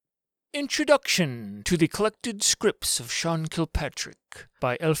Introduction to the Collected Scripts of Sean Kilpatrick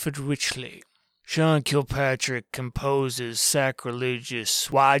by Alfred Wichly. Sean Kilpatrick composes sacrilegious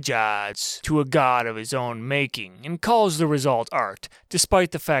wajats to a god of his own making and calls the result art,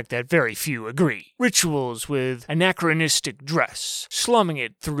 despite the fact that very few agree. Rituals with anachronistic dress, slumming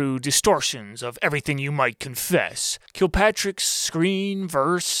it through distortions of everything you might confess. Kilpatrick's screen,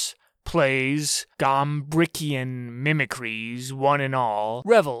 verse, plays, Gombrickian mimicries, one and all,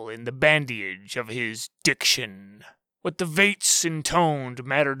 revel in the bandage of his diction. What the Vates intoned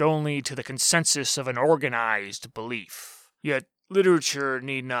mattered only to the consensus of an organized belief. Yet literature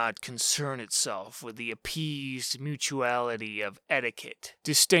need not concern itself with the appeased mutuality of etiquette.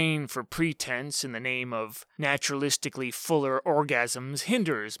 Disdain for pretense in the name of naturalistically fuller orgasms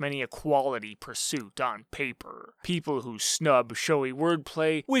hinders many a quality pursuit on paper. People who snub showy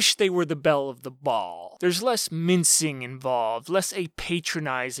wordplay wish they were the belle of the ball. There's less mincing involved, less a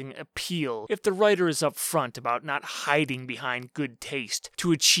patronizing appeal if the writer is upfront about not hiding behind good taste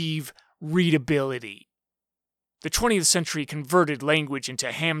to achieve readability. The 20th century converted language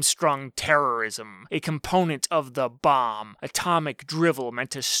into hamstrung terrorism, a component of the bomb, atomic drivel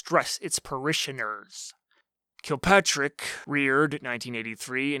meant to stress its parishioners. Kilpatrick, reared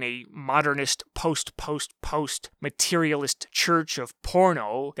 1983 in a modernist post-materialist church of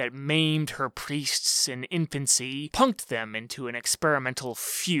porno that maimed her priests in infancy, punked them into an experimental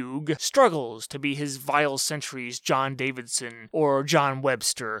fugue, struggles to be his vile century's John Davidson or John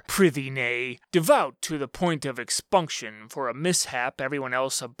Webster, prithee nay, devout to the point of expunction for a mishap everyone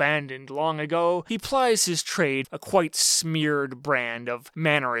else abandoned long ago. He plies his trade a quite smeared brand of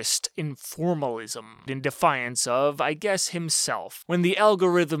mannerist informalism in defiance of, I guess, himself. When the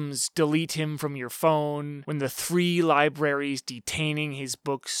algorithms delete him from your phone, when the 3 libraries detaining his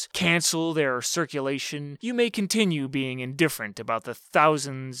books cancel their circulation, you may continue being indifferent about the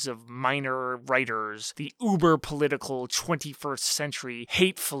thousands of minor writers the uber-political 21st century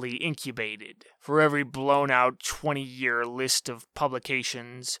hatefully incubated. For every blown-out 20-year list of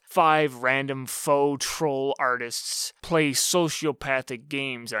publications, 5 random faux troll artists play sociopathic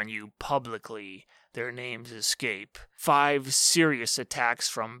games on you publicly. Their names escape. 5 serious attacks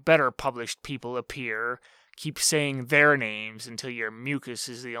from better published people appear. Keep saying their names until your mucus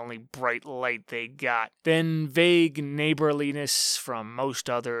is the only bright light they got. Then vague neighborliness from most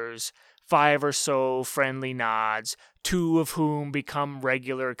others. 5 or so friendly nods, 2 of whom become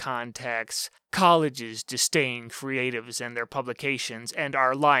regular contacts. Colleges disdain creatives and their publications and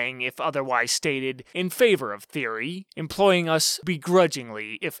are lying, if otherwise stated, in favor of theory, employing us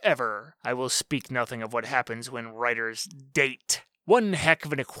begrudgingly, if ever. I will speak nothing of what happens when writers date. One heck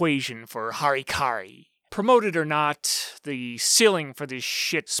of an equation for harikari. Promoted or not, the ceiling for this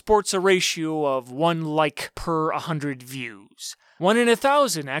shit sports a ratio of 1 like per 100 views. 1 in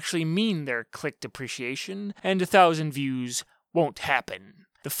 1,000 actually mean their clicked appreciation, and 1,000 views won't happen.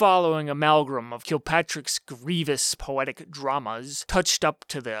 The following amalgam of Kilpatrick's grievous poetic dramas, touched up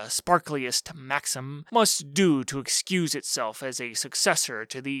to the sparkliest maxim, must do to excuse itself as a successor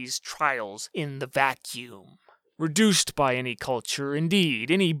to these trials in the vacuum. Reduced by any culture, indeed,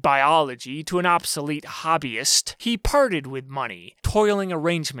 any biology, to an obsolete hobbyist, he parted with money, toiling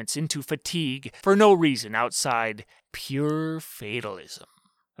arrangements into fatigue for no reason outside pure fatalism.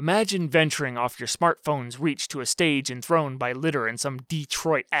 Imagine venturing off your smartphone's reach to a stage enthroned by litter in some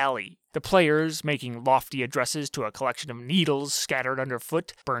Detroit alley. The players making lofty addresses to a collection of needles scattered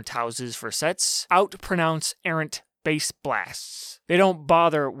underfoot, burnt houses for sets, outpronounce errant bass blasts. They don't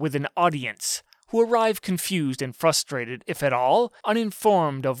bother with an audience, who arrive confused and frustrated, if at all,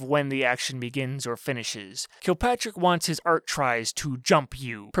 uninformed of when the action begins or finishes. Kilpatrick wants his art tries to jump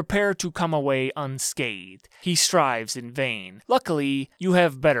you, prepare to come away unscathed. He strives in vain. Luckily, you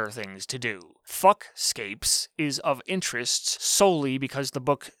have better things to do. Fuckscapes is of interest solely because the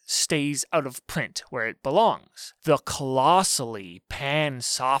book stays out of print where it belongs. The colossally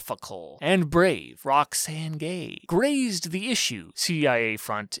pansophical and brave Roxane Gay grazed the issue, CIA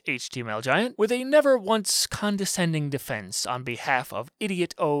front HTML giant, with a never-once condescending defense on behalf of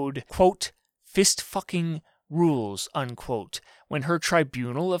idiot-owed, quote, fist-fucking rules, unquote, when her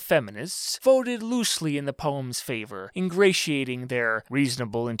tribunal of feminists voted loosely in the poem's favor, ingratiating their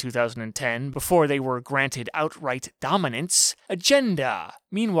reasonable in 2010 before they were granted outright dominance agenda.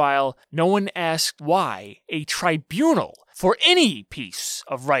 Meanwhile, no one asked why a tribunal for any piece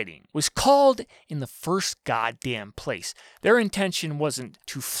of writing was called in the first goddamn place. Their intention wasn't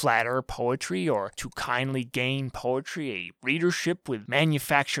to flatter poetry or to kindly gain poetry a readership with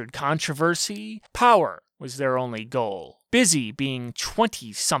manufactured controversy. Power was their only goal. Busy being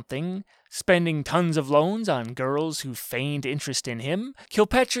 20-something, Spending tons of loans on girls who feigned interest in him,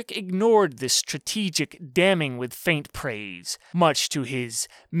 Kilpatrick ignored this strategic damning with faint praise, much to his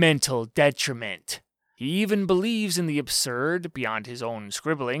mental detriment. He even believes in the absurd, beyond his own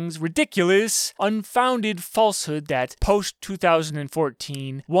scribblings, ridiculous, unfounded falsehood that,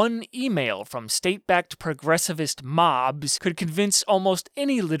 post-2014, one email from state-backed progressivist mobs could convince almost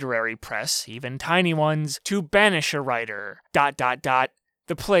any literary press, even tiny ones, to banish a writer. ...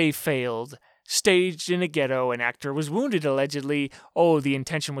 The play failed. Staged in a ghetto, an actor was wounded allegedly. Oh, the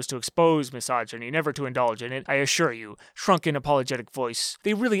intention was to expose misogyny, never to indulge in it, I assure you. Shrunken, apologetic voice.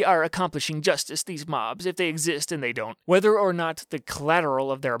 They really are accomplishing justice, these mobs, if they exist and they don't. Whether or not the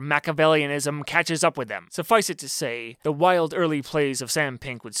collateral of their Machiavellianism catches up with them. Suffice it to say, the wild early plays of Sam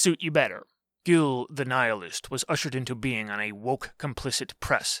Pink would suit you better. GIL the Nihilist was ushered into being on a woke complicit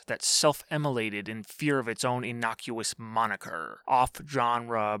press that self-immolated in fear of its own innocuous moniker.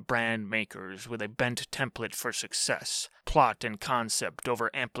 Off-genre brand makers with a bent template for success. Plot and concept over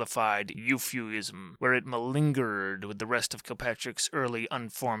amplified euphuism, where it malingered with the rest of Kilpatrick's early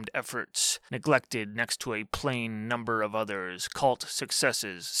unformed efforts, neglected next to a plain number of others, cult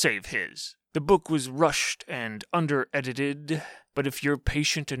successes, save his. The book was rushed and under-edited, but if you're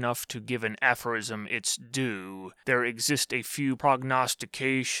patient enough to give an aphorism its due, there exist a few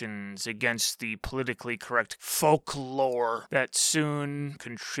prognostications against the politically correct folklore that soon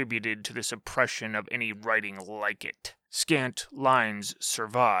contributed to the suppression of any writing like it. Scant lines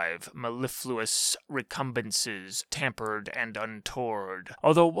survive, mellifluous recumbences tampered and untoward,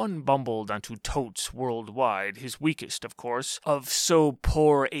 although one bumbled onto totes worldwide, his weakest, of course, of so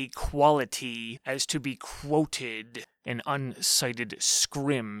poor a quality as to be quoted, an uncited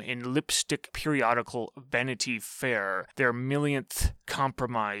scrim in lipstick periodical Vanity Fair, their millionth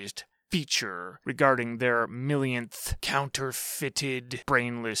compromised feature regarding their millionth counterfeited,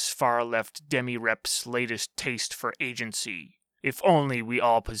 brainless, far-left demi-rep's latest taste for agency. If only we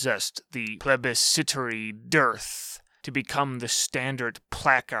all possessed the plebiscitary dearth to become the standard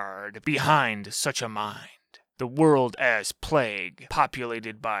placard behind such a mind. The world as plague,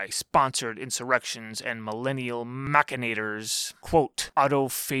 populated by sponsored insurrections and millennial machinators, quote,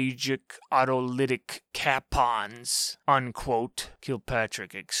 autophagic, autolytic capons, unquote.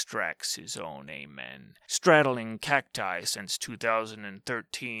 Kilpatrick extracts his own amen. Straddling cacti since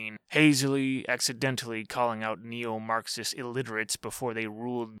 2013, hazily, accidentally calling out neo-Marxist illiterates before they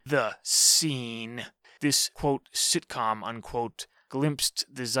ruled the scene. This, quote, sitcom, unquote, glimpsed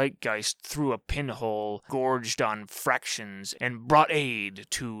the zeitgeist through a pinhole, gorged on fractions, and brought aid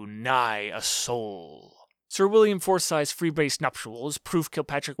to nigh a soul. Sir William Forsyth's freebase nuptials, proof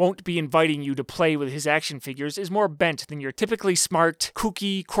Kilpatrick won't be inviting you to play with his action figures, is more bent than your typically smart,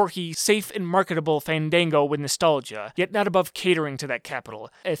 kooky, quirky, safe and marketable fandango with nostalgia, yet not above catering to that capital.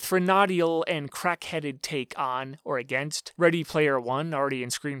 A threnodial and crack-headed take on, or against, Ready Player One, already in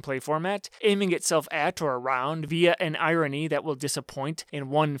screenplay format, aiming itself at or around via an irony that will disappoint in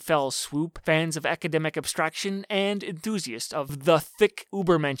one fell swoop fans of academic abstraction and enthusiasts of the thick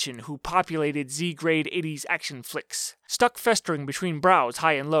Ubermenschen who populated Z-grade 80s action flicks. Stuck festering between brows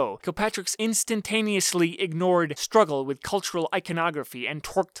high and low, Kilpatrick's instantaneously ignored struggle with cultural iconography and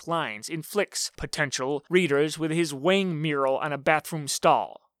torqued lines inflicts potential readers with his weighing mural on a bathroom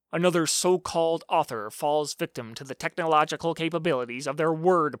stall. Another so-called author falls victim to the technological capabilities of their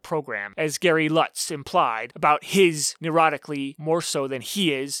word program, as Gary Lutz implied about his neurotically, more so than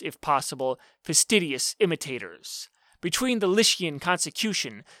he is, if possible, fastidious imitators. Between the Lishian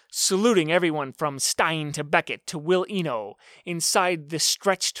consecution, saluting everyone from Stein to Beckett to Will Eno, inside the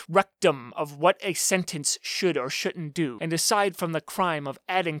stretched rectum of what a sentence should or shouldn't do, and aside from the crime of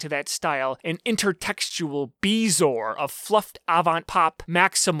adding to that style an intertextual bezoar of fluffed avant-pop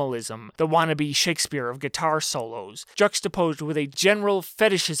maximalism, the wannabe Shakespeare of guitar solos, juxtaposed with a general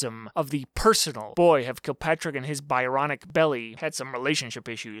fetishism of the personal. Boy, have Kilpatrick and his Byronic belly had some relationship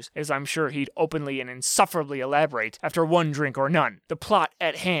issues, as I'm sure he'd openly and insufferably elaborate after one drink or none. The plot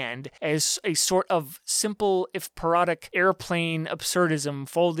at hand, as a sort of simple, if parodic, airplane absurdism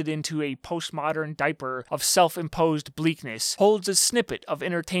folded into a postmodern diaper of self-imposed bleakness, holds a snippet of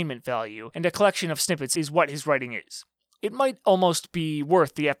entertainment value, and a collection of snippets is what his writing is. It might almost be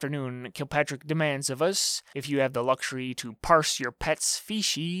worth the afternoon Kilpatrick demands of us, if you have the luxury to parse your pet's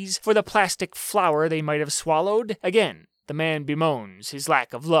feces for the plastic flower they might have swallowed. Again, The man bemoans his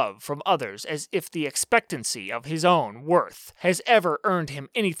lack of love from others as if the expectancy of his own worth has ever earned him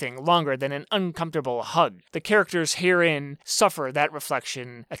anything longer than an uncomfortable hug. The characters herein suffer that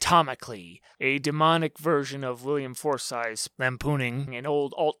reflection atomically, a demonic version of William Forsythe's lampooning an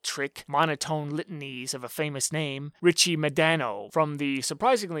old alt trick, monotone litanies of a famous name, Richie Medano, from the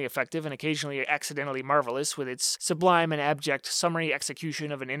surprisingly effective and occasionally accidentally marvelous with its sublime and abject summary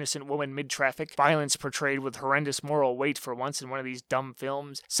execution of an innocent woman mid-traffic, violence portrayed with horrendous moral weight for once in one of these dumb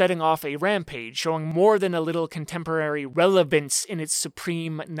films, setting off a rampage showing more than a little contemporary relevance in its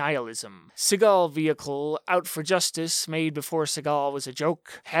supreme nihilism. Seagal vehicle out for justice, made before Seagal was a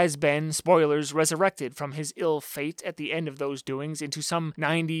joke, has been, spoilers, resurrected from his ill fate at the end of those doings into some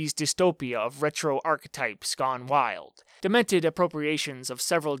 90s dystopia of retro archetypes gone wild. Demented appropriations of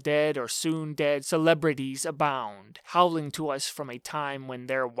several dead or soon-dead celebrities abound, howling to us from a time when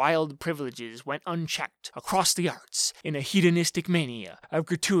their wild privileges went unchecked across the arts in a hedonistic mania of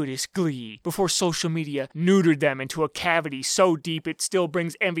gratuitous glee before social media neutered them into a cavity so deep it still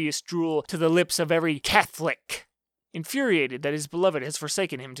brings envious drool to the lips of every Catholic. Infuriated that his beloved has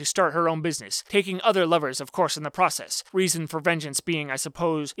forsaken him to start her own business, taking other lovers, of course, in the process. Reason for vengeance being, I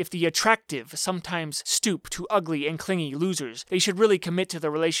suppose, if the attractive sometimes stoop to ugly and clingy losers, they should really commit to the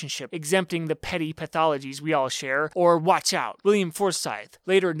relationship, exempting the petty pathologies we all share, or watch out. William Forsythe,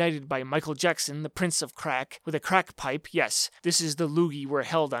 later knighted by Michael Jackson, the Prince of Crack, with a crack pipe, yes, this is the loogie we're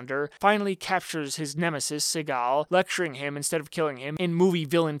held under, finally captures his nemesis, Seagal, lecturing him instead of killing him, in movie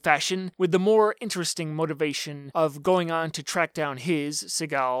villain fashion, with the more interesting motivation of going on to track down his,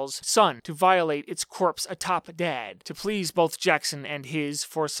 Seagal's, son, to violate its corpse atop dad, to please both Jackson and his,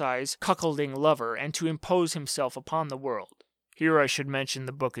 Forsythe's, cuckolding lover, and to impose himself upon the world. Here I should mention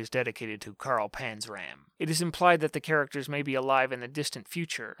the book is dedicated to Carl Panzram. It is implied that the characters may be alive in the distant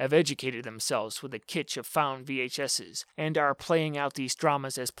future, have educated themselves with the kitsch of found VHSs, and are playing out these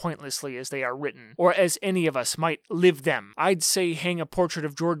dramas as pointlessly as they are written, or as any of us might live them. I'd say hang a portrait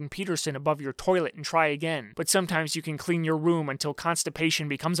of Jordan Peterson above your toilet and try again, but sometimes you can clean your room until constipation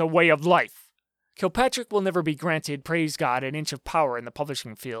becomes a way of life. Kilpatrick will never be granted, praise God, an inch of power in the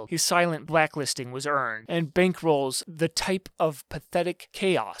publishing field. His silent blacklisting was earned, and bankrolls the type of pathetic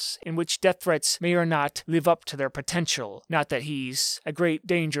chaos in which death threats may or not live up to their potential. Not that he's a great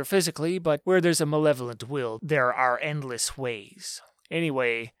danger physically, but where there's a malevolent will, there are endless ways.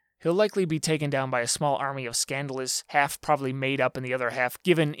 Anyway, he'll likely be taken down by a small army of scandalous, half probably made up and the other half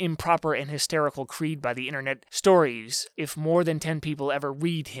given improper and hysterical creed by the internet stories if more than 10 people ever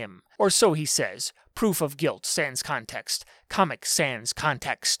read him. Or so he says. Proof of guilt sans context. Comic sans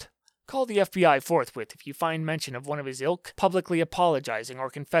context. Call the FBI forthwith if you find mention of one of his ilk publicly apologizing or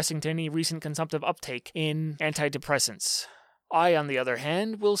confessing to any recent consumptive uptake in antidepressants. I, on the other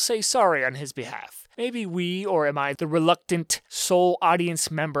hand, will say sorry on his behalf. Maybe we, or am I the reluctant sole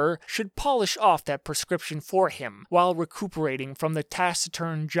audience member, should polish off that prescription for him while recuperating from the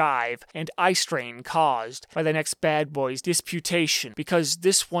taciturn jive and eye strain caused by the next bad boy's disputation, because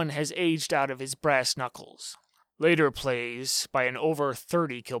this one has aged out of his brass knuckles. Later plays by an over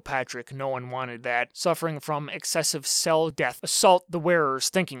 30 Kilpatrick, no one wanted that, suffering from excessive cell death, assault the wearer's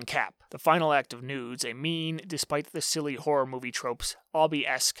thinking cap. The final act of Nudes, a mean, despite the silly horror movie tropes,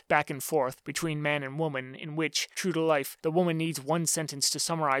 Albee-esque back and forth between man and woman, in which, true to life, the woman needs one sentence to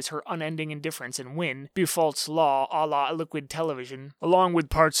summarize her unending indifference and win, Buffalt's Law a la Liquid Television, along with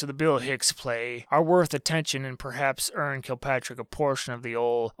parts of the Bill Hicks play, are worth attention and perhaps earn Kilpatrick a portion of the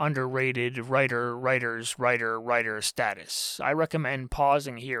old underrated writer's writer status. I recommend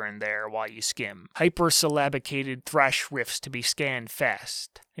pausing here and there while you skim. Hypersyllabicated thrash riffs to be scanned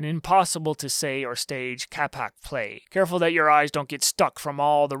fast. An impossible to say or stage Capac play. Careful that your eyes don't get stuck from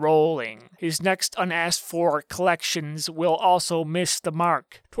all the rolling. His next unasked for collections will also miss the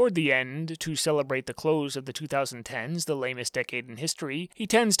mark. Toward the end, to celebrate the close of the 2010s, the lamest decade in history, he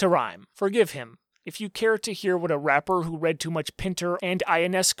tends to rhyme. Forgive him. If you care to hear what a rapper who read too much Pinter and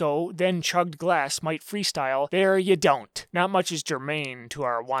Ionesco, then chugged glass, might freestyle, there you don't. Not much is germane to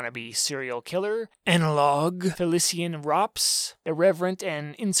our wannabe serial killer. Analog, Felician Rops, irreverent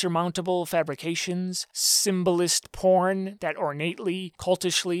and insurmountable fabrications, symbolist porn that ornately,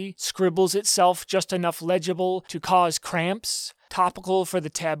 cultishly, scribbles itself just enough legible to cause cramps. Topical for the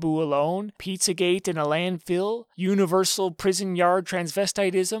taboo alone, Pizzagate in a landfill, universal prison yard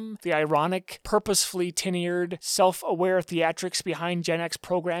transvestitism, the ironic, purposefully tenured, self-aware theatrics behind Gen X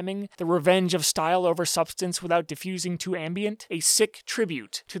programming, the revenge of style over substance without diffusing too ambient, a sick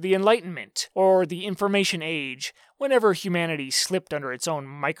tribute to the Enlightenment, or the Information Age, whenever humanity slipped under its own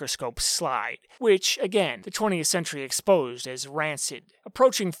microscope slide, which, again, the 20th century exposed as rancid.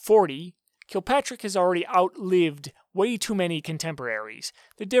 Approaching 40, Kilpatrick has already outlived way too many contemporaries.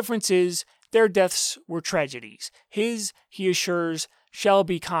 The difference is, their deaths were tragedies. His, he assures, shall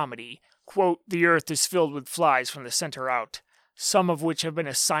be comedy. Quote, the earth is filled with flies from the center out, some of which have been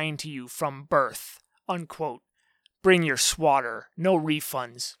assigned to you from birth. Unquote. Bring your swatter. No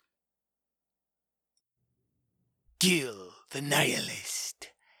refunds. GIL, the Nihilist,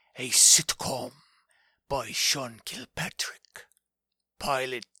 a sitcom by Sean Kilpatrick.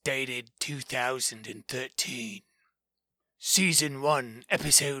 Pilot dated 2013. Season 1,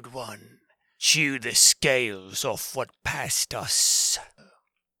 Episode 1. Chew the scales off what passed us.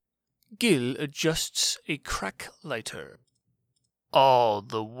 GIL adjusts a crack lighter. All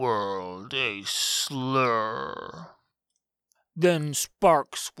the world a slur. Then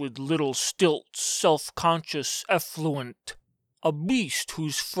sparks with little stilts, self-conscious, effluent. A beast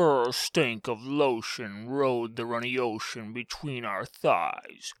whose fur stank of lotion rode the runny ocean between our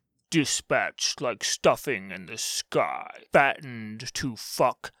thighs. Dispatched like stuffing in the sky. Fattened to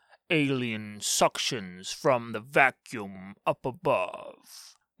fuck alien suctions from the vacuum up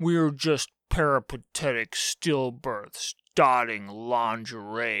above. We're just peripatetic stillbirths dotting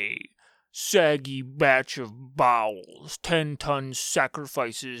lingerie. Saggy batch of bowels, 10-ton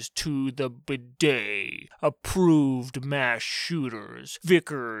sacrifices to the bidet, approved mass shooters,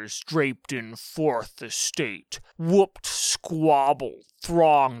 vicars draped in fourth estate, whooped squabble,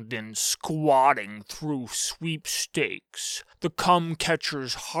 thronged and squatting through sweepstakes, the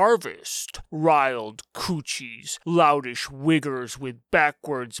cum-catcher's harvest, riled coochies, loutish wiggers with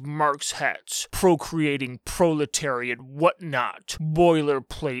backwards Marx hats, procreating proletariat whatnot,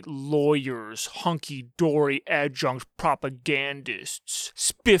 boilerplate lawyers, hunky-dory adjunct propagandists,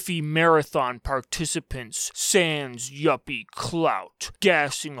 spiffy marathon participants, sans yuppie clout,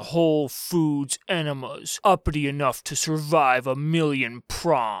 gassing Whole Foods enemas, uppity enough to survive a million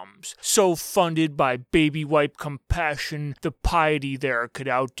proms, so funded by baby wipe compassion the piety there could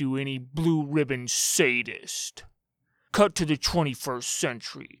outdo any blue ribbon sadist. Cut to the 21st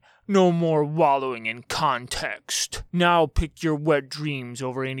century. No more wallowing in context. Now pick your wet dreams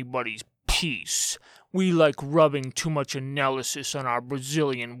over anybody's peace. We like rubbing too much analysis on our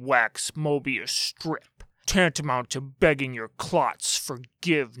Brazilian wax Mobius strip. Tantamount to begging your clots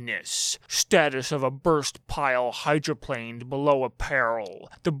forgiveness. Status of a burst pile hydroplaned below apparel.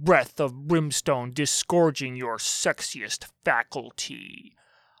 The breath of brimstone disgorging your sexiest faculty.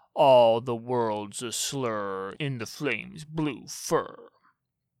 All the world's a slur in the flame's blue fur.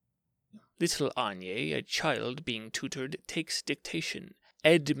 Little Anye, a child being tutored, takes dictation.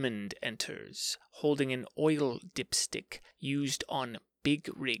 Edmund enters, holding an oil dipstick used on big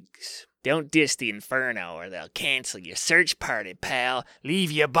rigs. Don't diss the Inferno or they'll cancel your search party, pal.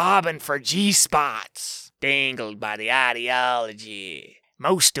 Leave you bobbing for G-spots. Dangled by the ideology.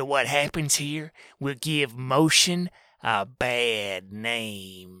 Most of what happens here will give motion a bad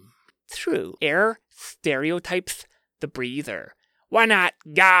name. True. Air stereotypes the breather. Why not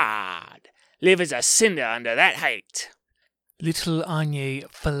God? Live as a cinder under that height. Little Anye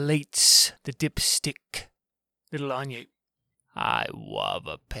fillets the dipstick. Little Anye. I love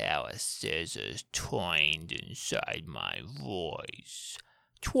a pair of scissors twined inside my voice.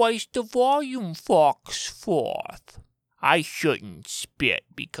 Twice the volume fox forth. I shouldn't spit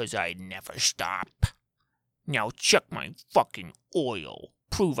because I never stop. Now check my fucking oil.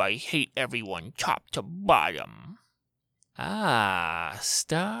 Prove I hate everyone top to bottom. Ah,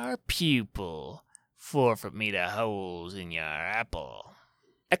 star pupil. Forfeit me the holes in your apple.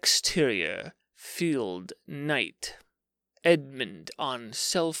 Exterior, field, night. Edmund on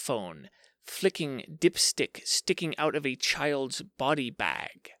cell phone, flicking dipstick sticking out of a child's body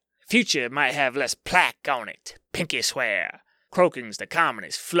bag. Future might have less plaque on it, pinky swear. Croaking's the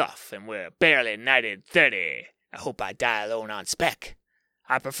commonest fluff, and we're barely knighted 30. I hope I die alone on spec.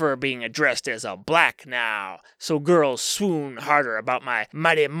 I prefer being addressed as a black now, so girls swoon harder about my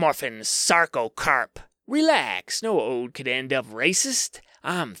mighty morphin sarcocarp. Relax, no ode could end up racist.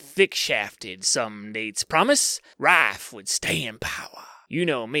 I'm thick-shafted, some dates promise. Rife with staying power. You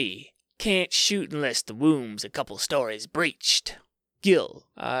know me. Can't shoot unless the womb's a couple stories breached. GIL.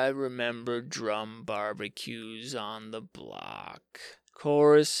 I remember drum barbecues on the block.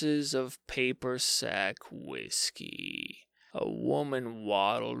 Choruses of paper sack whiskey. A woman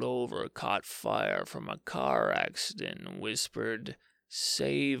waddled over, caught fire from a car accident, and whispered,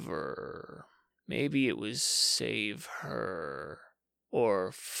 "Save her." Maybe it was "save her."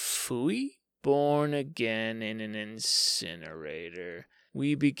 Or "Phooey?" Born again in an incinerator.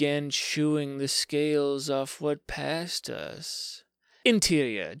 We began chewing the scales off what passed us.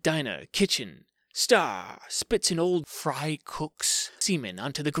 Interior, diner, kitchen. Star spits an old fry cook's semen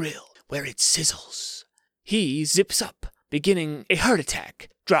onto the grill, where it sizzles. He zips up, beginning a heart attack.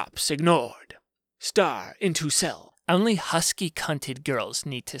 Drops ignored. Star into cell. Only husky-cunted girls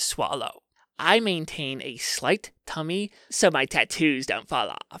need to swallow. I maintain a slight tummy so my tattoos don't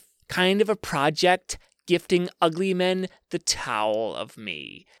fall off. Kind of a project, gifting ugly men the towel of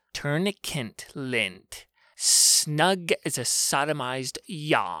me. Tourniquet lint. Snug as a sodomized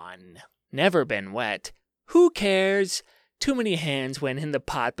yawn. Never been wet. Who cares? Too many hands went in the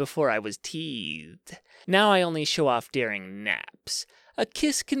pot before I was teethed. Now I only show off during naps. A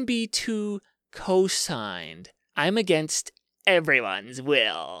kiss can be too co-signed. I'm against everyone's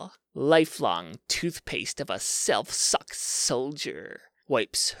will. Lifelong toothpaste of a self-sucked soldier.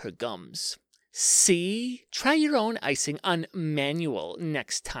 Wipes her gums. See? Try your own icing on manual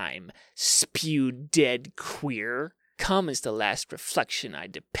next time. Spewed dead queer. Come is the last reflection I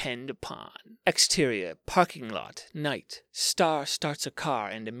depend upon. Exterior, parking lot, night. Star starts a car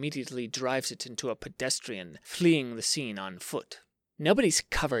and immediately drives it into a pedestrian, fleeing the scene on foot. Nobody's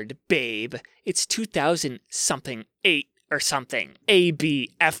covered, babe. It's 2000-something-8 or something.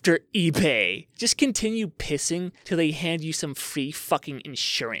 AB after eBay. Just continue pissing till they hand you some free fucking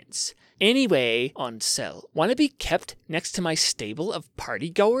insurance. Anyway, on cell, want to be kept next to my stable of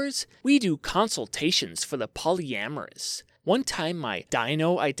partygoers? We do consultations for the polyamorous. One time my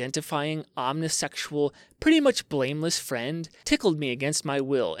dino-identifying, omnisexual, pretty much blameless friend tickled me against my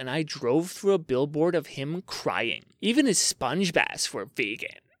will and I drove through a billboard of him crying. Even his sponge baths were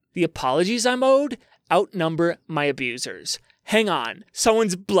vegan. The apologies I'm owed outnumber my abusers. Hang on,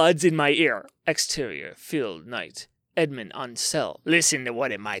 someone's blood's in my ear. Exterior, filled night. Edmund on cell. Listen to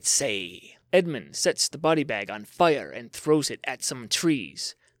what it might say. Edmund sets the body bag on fire and throws it at some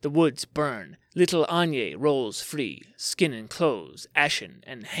trees. The woods burn. Little Anya rolls free, skin and clothes, ashen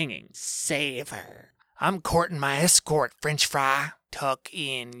and hanging. Save her. I'm courting my escort, French fry. Tuck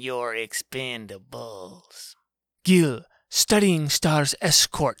in your expendables. GIL, studying Star's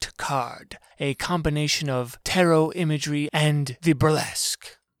escort card. A combination of tarot imagery and the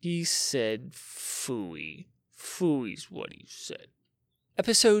burlesque. He said phooey. Phooey's what he said.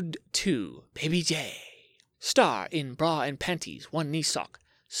 Episode 2, Baby J. Star in bra and panties, one knee sock,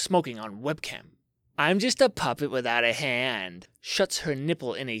 smoking on webcam. I'm just a puppet without a hand. Shuts her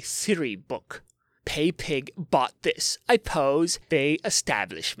nipple in a theory book. Pay Pig bought this. I pose. They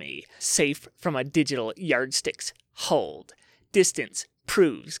establish me. Safe from a digital yardstick's hold. Distance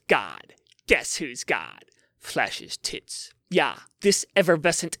proves God. Guess who's God? Flashes tits. Yeah, this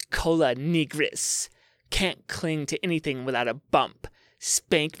effervescent cola negress. Can't cling to anything without a bump.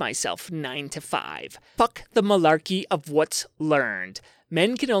 Spank myself 9 to 5. Fuck the malarkey of what's learned.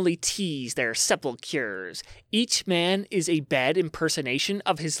 Men can only tease their sepulchres. Each man is a bad impersonation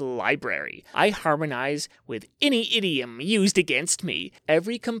of his library. I harmonize with any idiom used against me.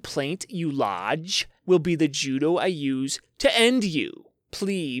 Every complaint you lodge will be the judo I use to end you.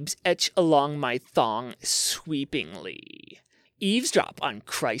 Plebes etch along my thong sweepingly. Eavesdrop on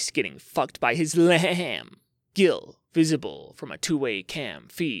Christ getting fucked by his lamb. GIL, visible from a two-way cam,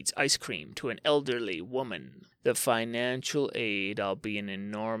 feeds ice cream to an elderly woman. The financial aid I'll be in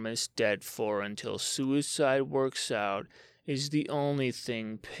enormous debt for until suicide works out is the only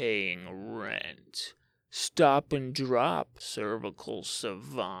thing paying rent. Stop and drop, cervical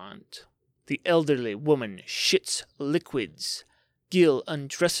savant. The elderly woman shits liquids. GIL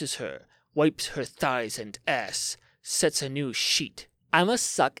undresses her, wipes her thighs and ass, sets a new sheet. I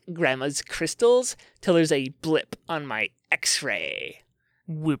must suck Grandma's crystals till there's a blip on my x-ray.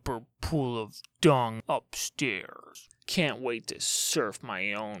 Whipper pool of dung upstairs. Can't wait to surf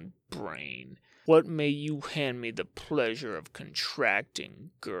my own brain. What may you hand me the pleasure of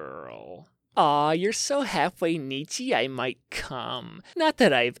contracting, girl? Aw, you're so halfway Nietzsche I might come. Not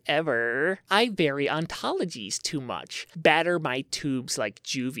that I've ever. I vary ontologies too much. Batter my tubes like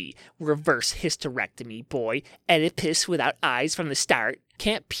juvie. Reverse hysterectomy, boy. Oedipus without eyes from the start.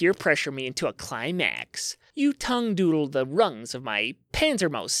 Can't peer pressure me into a climax. You tongue doodle the rungs of my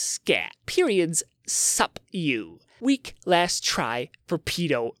Panzermost scat. Periods sup you. Weak last try for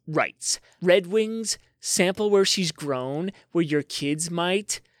pedo rights. Red Wings, sample where she's grown, where your kids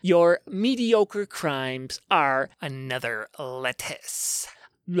might. Your mediocre crimes are another lettuce.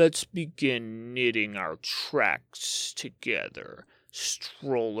 Let's begin knitting our tracks together.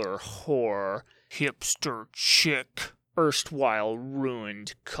 Stroller whore, hipster chick, erstwhile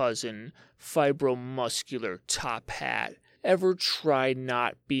ruined cousin, fibromuscular top hat. Ever tried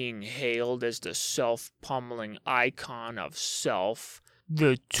not being hailed as the self-pummeling icon of self?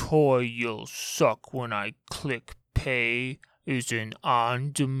 The toy you'll suck when I click pay is an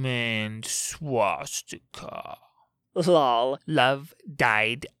on-demand swastika. Lol. Love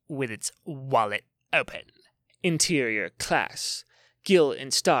died with its wallet open. Interior class. Gil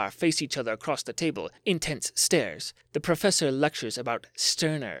and Star face each other across the table. Intense stares. The professor lectures about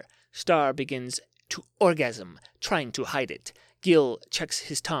Sterner. Star begins to orgasm, trying to hide it. Gil checks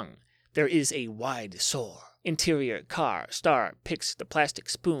his tongue. There is a wide sore. Interior car. Star picks the plastic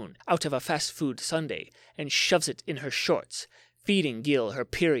spoon out of a fast food sundae and shoves it in her shorts, feeding Gil her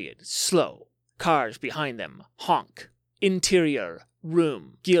period. Slow. Cars behind them. Honk. Interior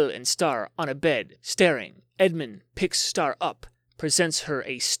room. Gil and Star on a bed, staring. Edmund picks Star up, presents her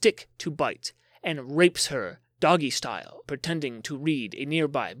a stick to bite, and rapes her doggy style, pretending to read a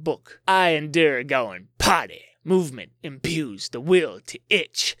nearby book. I endure going potty. Movement imbues the will to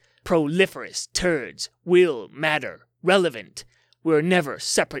itch. Proliferous turds will matter. Relevant. We're never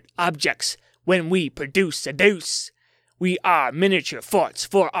separate objects when we produce a deuce. We are miniature forts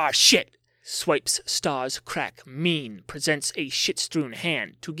for our shit. Swipes Star's crack. Mean presents a shit-strewn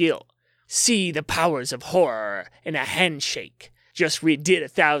hand to Gil. See the powers of horror in a handshake. Just redid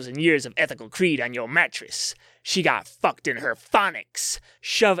 1,000 years of ethical creed on your mattress. She got fucked in her phonics.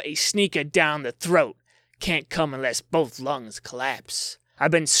 Shove a sneaker down the throat. Can't come unless both lungs collapse.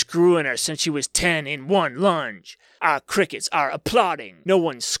 I've been screwing her since she was 10 in one lunge. Our crickets are applauding. No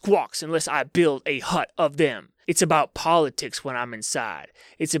one squawks unless I build a hut of them. It's about politics when I'm inside.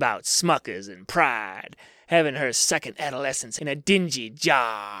 It's about smuckers and pride. Having her second adolescence in a dingy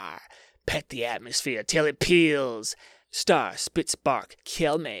jar. Pet the atmosphere till it peels. Star spits bark.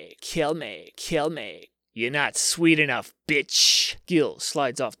 Kill me, kill me, kill me. You're not sweet enough, bitch. Gil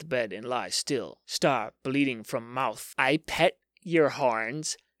slides off the bed and lies still. Star bleeding from mouth. I pet your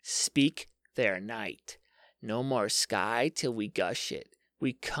horns. Speak their night. No more sky till we gush it.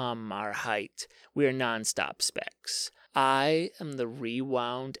 We come our height. We're non-stop specs. I am the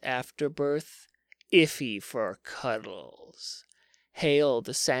rewound afterbirth. Iffy for cuddles. Hail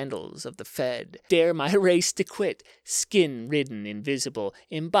the sandals of the Fed. Dare my race to quit. Skin-ridden, invisible,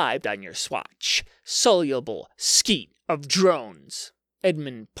 imbibed on your swatch. Soluble skeet of drones.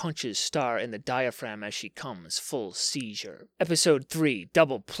 Edmund punches Star in the diaphragm as she comes, full seizure. Episode 3,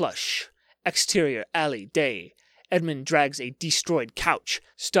 Double Plush. Exterior alley, day. Edmund drags a destroyed couch.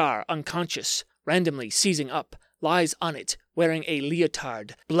 Star, unconscious, randomly seizing up, lies on it, wearing a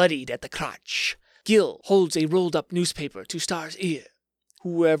leotard, bloodied at the crotch. Gil holds a rolled-up newspaper to Star's ear.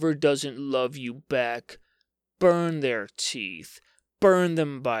 Whoever doesn't love you back, burn their teeth. Burn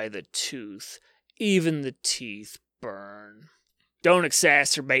them by the tooth. Even the teeth burn. Don't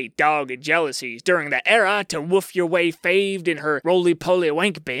exacerbate dogged jealousies during the era to woof your way faved in her roly-poly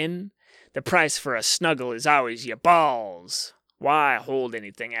wank bin. The price for a snuggle is always your balls. Why hold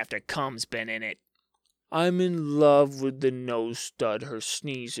anything after cum's been in it? I'm in love with the nose stud her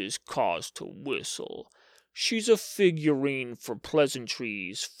sneezes cause to whistle. She's a figurine for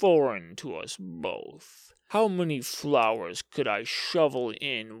pleasantries foreign to us both. How many flowers could I shovel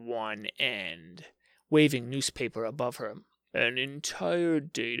in one end? Waving newspaper above her. An entire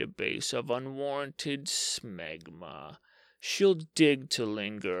database of unwarranted smegma. She'll dig to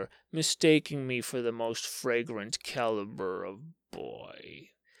linger, mistaking me for the most fragrant caliber of boy.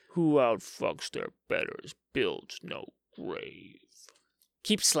 Who outfucks their betters builds no grave.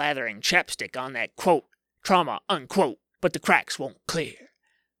 Keep slathering chapstick on that quote, trauma, unquote, but the cracks won't clear.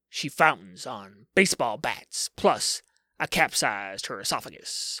 She fountains on baseball bats, plus I capsized her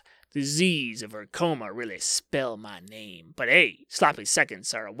esophagus. The Z's of her coma really spell my name, but hey, sloppy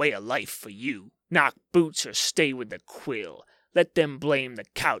seconds are a way of life for you. Knock boots or stay with the quill. Let them blame the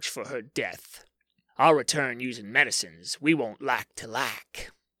couch for her death. I'll return using medicines we won't lack to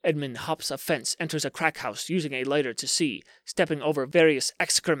lack. Edmund hops a fence, enters a crack house, using a lighter to see, stepping over various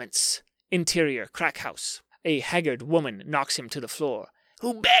excrements. Interior crack house. A haggard woman knocks him to the floor.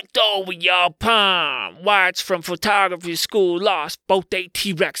 Who backed over y'all palm? Whites from photography school lost both they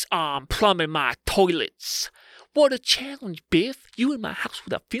T-Rex arm plumbing my toilets. What a challenge, Biff. You in my house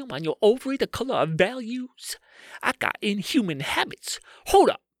with a film on your ovary the color of values? I got inhuman habits.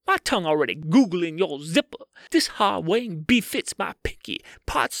 Hold up. My tongue already googling your zipper. This hard-weighing befits my pinky.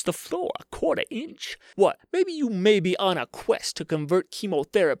 Parts the floor a quarter inch. What, maybe you may be on a quest to convert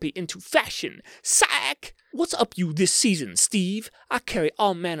chemotherapy into fashion. Psych! What's up you this season, Steve? I carry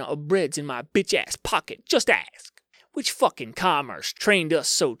all manner of breads in my bitch-ass pocket. Just ask. Which fucking commerce trained us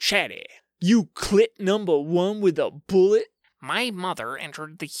so chatty? You clit number one with a bullet? My mother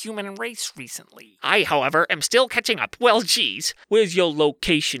entered the human race recently. I, however, am still catching up. Well, geez. Where's your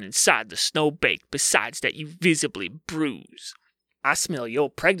location inside the snowbake besides that you visibly bruise? I smell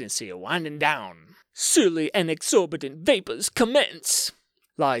your pregnancy winding down. Silly and exorbitant vapors commence.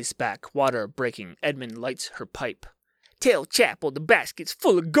 Lies back, water breaking. Edmund lights her pipe. Tell Chapel the basket's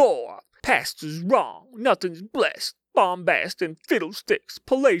full of gore. Pastor's wrong, nothing's blessed. Bombast and fiddlesticks,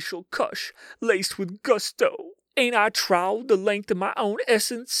 palatial cush, laced with gusto. Ain't I trowed the length of my own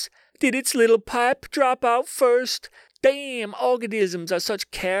essence? Did its little pipe drop out first? Damn, organisms are such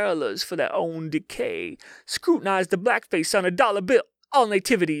carolers for their own decay. Scrutinize the blackface on a dollar bill. All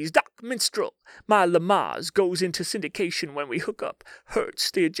nativities, Doc Minstrel. My Lamaze goes into syndication when we hook up. Hurts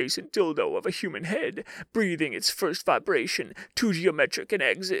the adjacent dildo of a human head, breathing its first vibration, too geometric an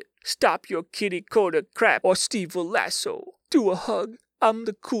exit. Stop your kitty quarter crap or Steve will lasso. Do a hug. I'm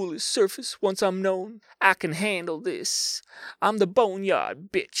the coolest surface once I'm known. I can handle this. I'm the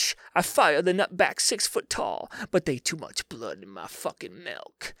boneyard bitch. I fire the nutback 6 foot tall, but they too much blood in my fucking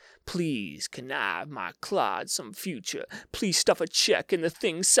milk. Please connive my clod some future. Please stuff a check in the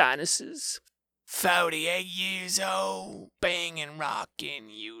thing's sinuses. 48 years old, banging rockin'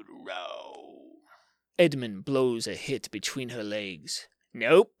 utero. Edmund blows a hit between her legs.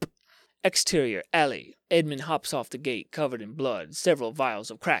 Nope. Exterior alley. Edmund hops off the gate covered in blood, several vials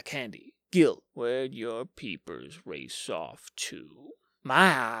of crack handy. GIL, where'd your peepers race off to?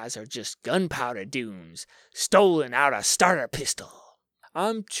 My eyes are just gunpowder dunes, stolen out a starter pistol.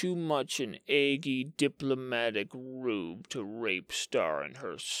 I'm too much an eggy diplomatic rube to rape Star in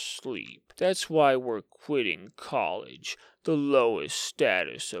her sleep. That's why we're quitting college, the lowest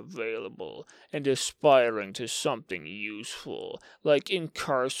status available, and aspiring to something useful, like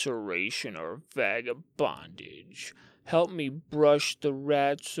incarceration or vagabondage. Help me brush the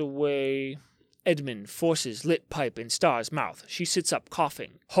rats away. Edmund forces lit pipe in Star's mouth. She sits up,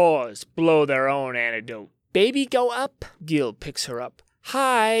 coughing. Whores blow their own antidote. Baby, go up. GIL picks her up.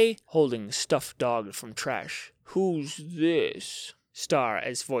 Hi, holding stuffed dog from trash. Who's this? Star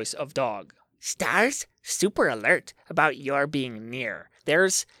as voice of dog. Star's super alert about your being near.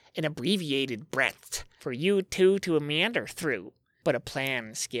 There's an abbreviated breadth for you two to meander through, but a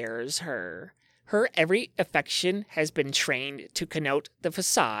plan scares her. Her every affection has been trained to connote the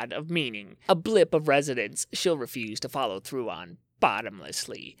facade of meaning, a blip of resonance she'll refuse to follow through on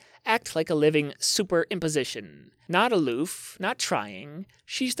bottomlessly. Act like a living superimposition. Not aloof, not trying.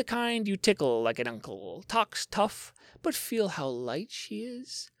 She's the kind you tickle like an uncle. Talks tough, but feel how light she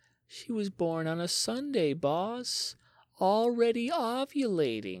is. She was born on a Sunday, boss. Already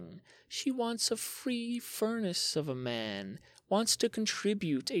ovulating. She wants a free furnace of a man. Wants to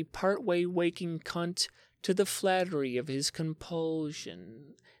contribute a part-way waking cunt to the flattery of his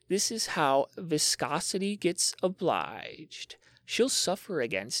compulsion. This is how viscosity gets obliged. She'll suffer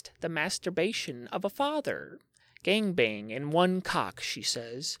against the masturbation of a father. Gangbang in one cock, she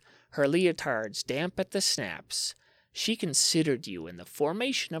says. Her leotards damp at the snaps. She considered you in the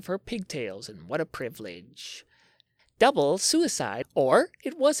formation of her pigtails, and what a privilege. Double suicide, or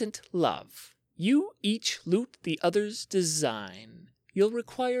it wasn't love. You each loot the other's design. You'll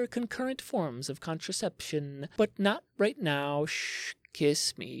require concurrent forms of contraception, but not right now. Shh,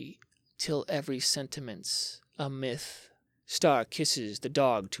 kiss me, till every sentiment's a myth. Star kisses the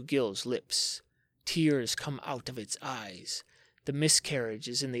dog to GIL's lips. Tears come out of its eyes. The miscarriage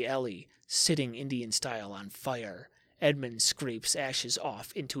is in the alley, sitting Indian style on fire. Edmund scrapes ashes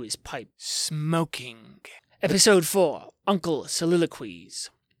off into his pipe. Smoking. Episode 4. Uncle Soliloquies.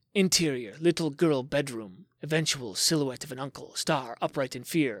 Interior, little girl bedroom. Eventual silhouette of an uncle, Star upright in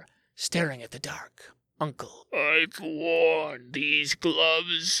fear, staring at the dark. Uncle. I've worn these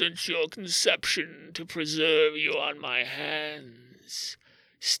gloves since your conception to preserve you on my hands.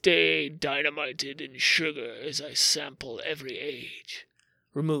 Stay dynamited in sugar as I sample every age.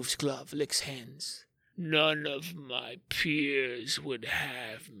 Removes glove, licks hands. None of my peers would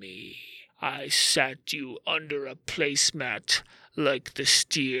have me. I sat you under a placemat, like the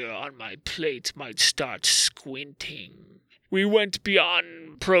steer on my plate might start squinting. We went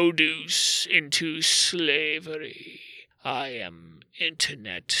beyond produce into slavery. I am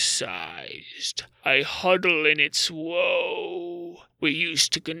internet-sized. I huddle in its woe. We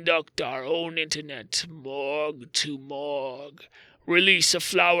used to conduct our own internet, morgue to morgue. Release a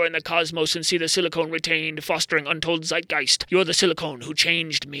flower in the cosmos and see the silicone retained, fostering untold zeitgeist. You're the silicone who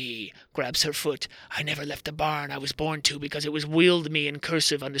changed me. Grabs her foot. I never left the barn I was born to because it was willed me in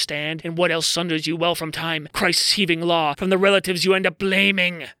cursive, understand? And what else sunders you well from time? Christ's heaving law, from the relatives you end up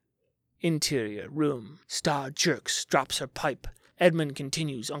blaming. Interior room. Star jerks, drops her pipe. Edmund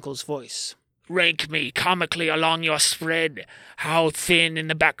continues Uncle's voice. Rank me comically along your spread. How thin in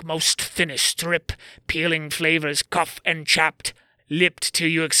the backmost thinnest strip, peeling flavors cuff and chapped. Lipped till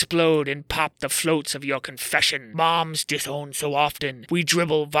you explode and pop the floats of your confession. Moms disown so often. We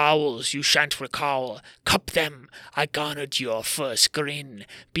dribble vowels you shan't recall. Cup them. I garnered your first grin.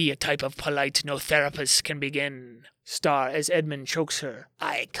 Be a type of polite no therapist can begin. Star as Edmund chokes her.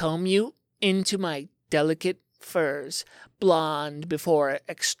 I comb you into my delicate furs, blonde before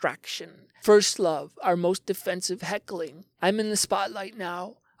extraction. First love, our most defensive heckling. I'm in the spotlight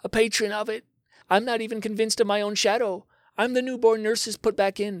now, a patron of it. I'm not even convinced of my own shadow. I'm the newborn nurses put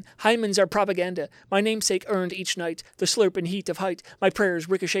back in. Hymens are propaganda. My namesake earned each night. The slurp and heat of height. My prayers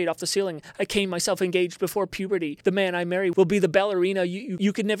ricocheted off the ceiling. I came myself engaged before puberty. The man I marry will be the ballerina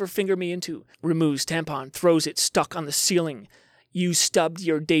you could never finger me into. Removes tampon, throws it stuck on the ceiling. You stubbed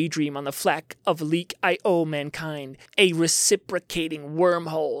your daydream on the flack of leak I owe mankind. A reciprocating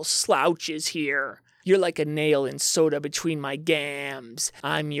wormhole slouches here. You're like a nail in soda between my gams.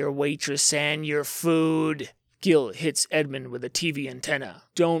 I'm your waitress and your food. GIL hits Edmund with a TV antenna.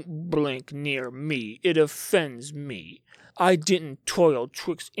 Don't blink near me. It offends me. I didn't toil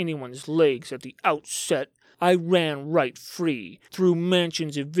twixt anyone's legs at the outset. I ran right free, through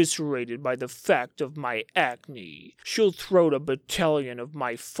mansions eviscerated by the fact of my acne. She'll throat a battalion of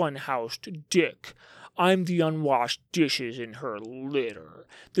my fun-housed dick. I'm the unwashed dishes in her litter.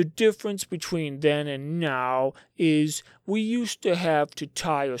 The difference between then and now is we used to have to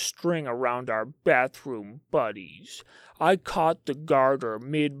tie a string around our bathroom buddies. I caught the garter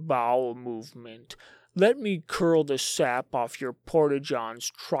mid-bowel movement. Let me curl the sap off your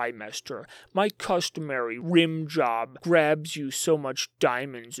porta-johns trimester. My customary rim job grabs you so much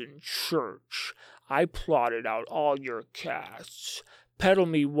diamonds in church. I plotted out all your casts. Peddle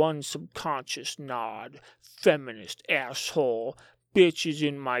me one subconscious nod. Feminist asshole. Bitches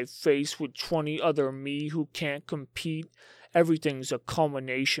in my face with 20 other me who can't compete. Everything's a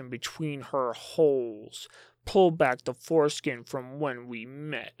culmination between her holes. Pull back the foreskin from when we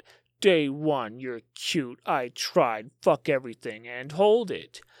met. Day one, you're cute. I tried. Fuck everything and hold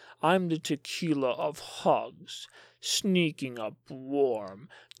it. I'm the tequila of hugs. Sneaking up warm.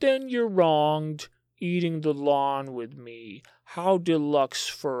 Then you're wronged. Eating the lawn with me. How deluxe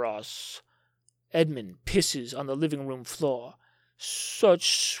for us. Edmund pisses on the living room floor.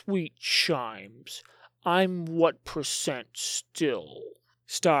 Such sweet chimes. I'm what percent still?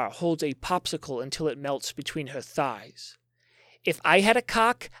 Star holds a popsicle until it melts between her thighs. If I had a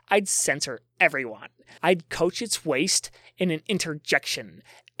cock, I'd censor everyone. I'd coach its waist in an interjection.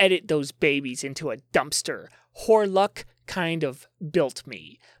 Edit those babies into a dumpster. Whore luck kind of built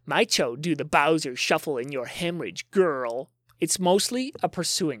me. My cho do the Bowser shuffle in your hemorrhage, girl. It's mostly a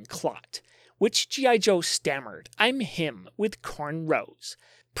pursuing clot. Which G.I. Joe stammered? I'm him with cornrows.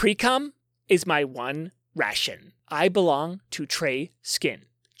 Pre-cum is my one ration. I belong to Trey Skin.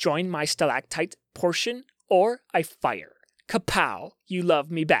 Join my stalactite portion or I fire. Kapow, you love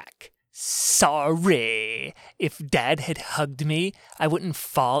me back. Sorry. If Dad had hugged me, I wouldn't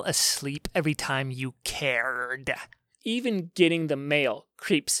fall asleep every time you cared. Even getting the mail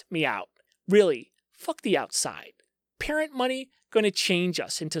creeps me out. Really, fuck the outside. Parent money gonna change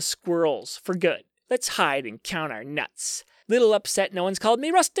us into squirrels for good. Let's hide and count our nuts. Little upset no one's called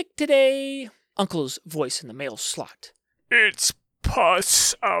me rustic today. Uncle's voice in the mail slot. It's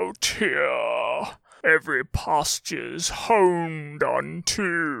pus out here. Every posture's honed on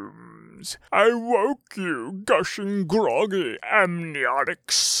tombs. I woke you, gushing groggy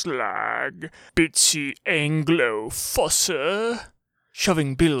amniotic slag. Bitsy Anglo fusser.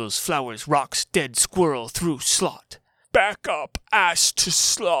 Shoving bills, flowers, rocks, dead squirrel through slot. Back up, ass to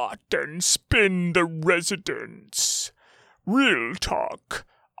slot, and spin the residence. Real talk.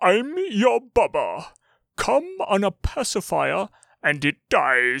 I'm your bubba. Come on a pacifier, and it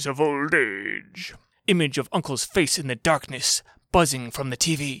dies of old age. Image of Uncle's face in the darkness, buzzing from the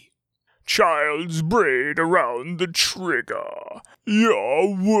TV. Child's braid around the trigger.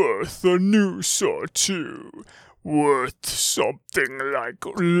 You're worth a noose or two. Worth something like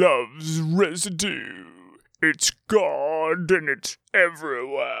love's residue. It's God and it's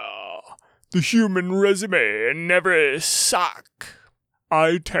everywhere. The human resume in every sock.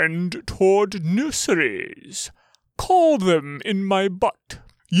 I tend toward nurseries. Call them in my butt.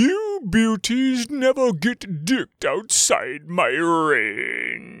 You beauties never get dicked outside my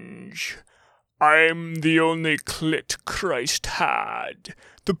range. I'm the only clit Christ had,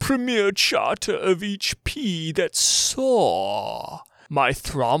 the premier charter of each pea that saw. My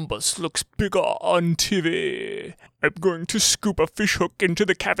thrombus looks bigger on TV. I'm going to scoop a fishhook into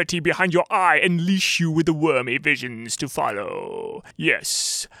the cavity behind your eye and leash you with the wormy visions to follow.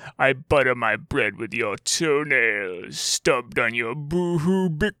 Yes, I butter my bread with your toenails, stubbed on your boohoo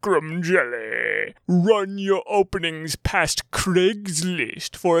Bikram jelly. Run your openings past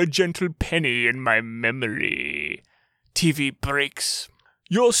Craigslist for a gentle penny in my memory. TV breaks.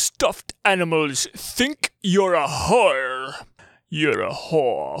 Your stuffed animals think you're a whore. You're a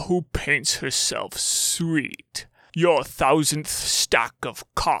whore who paints herself sweet. Your 1000th stack of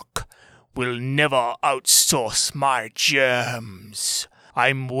cock will never outsource my germs.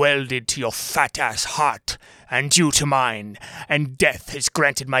 I'm welded to your fat-ass heart, and you to mine, and death has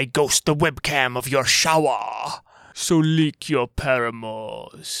granted my ghost the webcam of your shower. So leak your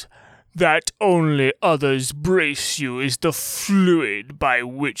paramours. That only others brace you is the fluid by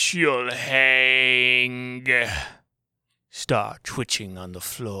which you'll hang. Star twitching on the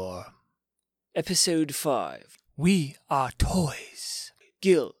floor. Episode 5. We are toys.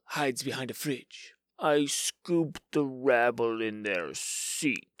 GIL hides behind a fridge. I scooped the rabble in their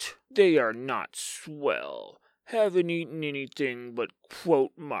seat. They are not swell. Haven't eaten anything but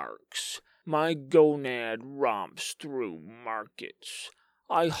quote marks. My gonad romps through markets.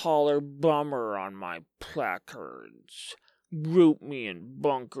 I holler bummer on my placards. Group me in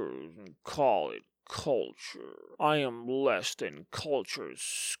bunkers and call it culture. I am less than culture's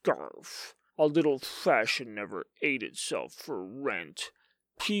scarf. A little fashion never ate itself for rent.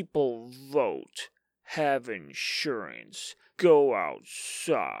 People vote, have insurance, go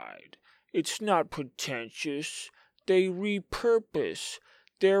outside. It's not pretentious. They repurpose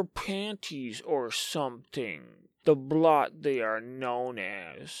their panties or something. The blot they are known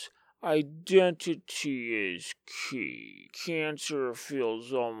as. Identity is key. Cancer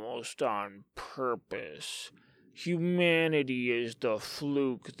feels almost on purpose. Humanity is the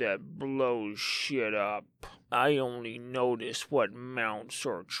fluke that blows shit up. I only notice what mounts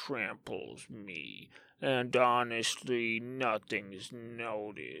or tramples me, and honestly, nothing's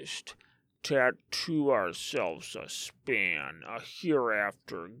noticed. Tattoo ourselves a span, a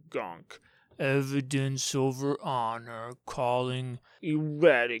hereafter gunk. Evidence over honor, calling.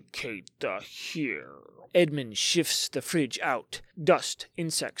 Eradicate the here. Edmund shifts the fridge out. Dust,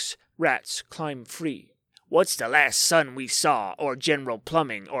 insects, rats climb free. What's the last sun we saw, or general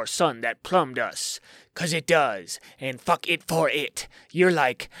plumbing, or sun that plumbed us? 'Cause it does, and fuck it for it. You're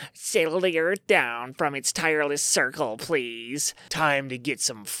like, settle the earth down from its tireless circle, please. Time to get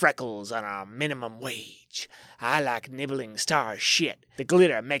some freckles on a minimum wage. I like nibbling star shit. The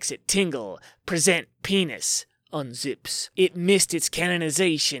glitter makes it tingle. Present penis. Unzips. It missed its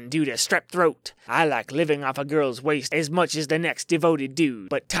canonization due to strep throat. I like living off a girl's waist as much as the next devoted dude,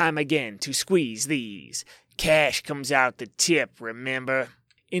 but time again to squeeze these. Cash comes out the tip, remember?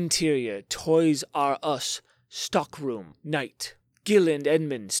 Interior, Toys R Us, stockroom, night. GIL and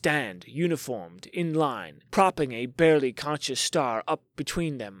Edmund stand, uniformed, in line, propping a barely conscious Star up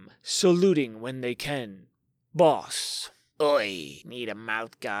between them, saluting when they can. Boss. Oi, need a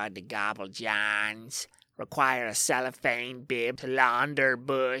mouthguard to gobble Johns? Require a cellophane bib to launder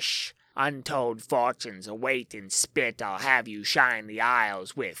bush? Untold fortunes await in spit I'll have you shine the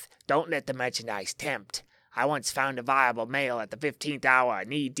aisles with. Don't let the merchandise tempt. I once found a viable male at the 15th hour,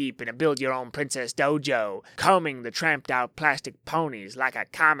 knee-deep in a build-your-own princess dojo, combing the tramped-out plastic ponies like a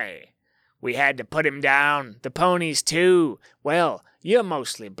kame. We had to put him down. The ponies, too. Well, you're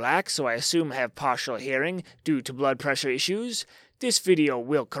mostly black, so I assume have partial hearing due to blood pressure issues. This video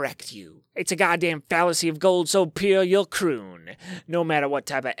will correct you. It's a goddamn fallacy of gold so pure you'll croon. No matter what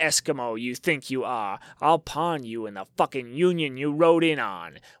type of Eskimo you think you are, I'll pawn you in the fucking union you rode in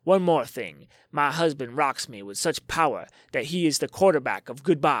on. One more thing. My husband rocks me with such power that he is the quarterback of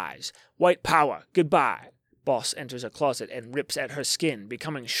goodbyes. White power, goodbye. Boss enters a closet and rips at her skin,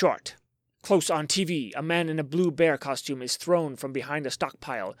 becoming short. Close on TV, a man in a blue bear costume is thrown from behind a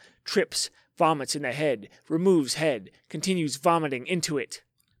stockpile, trips, vomits in the head, removes head, continues vomiting into it.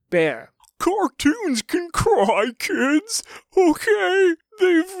 Bear. Cartoons can cry, kids. Okay?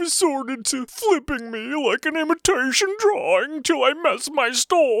 They've resorted to flipping me like an imitation drawing till I mess my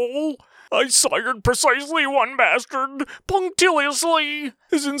stole. I sired precisely one bastard, punctiliously.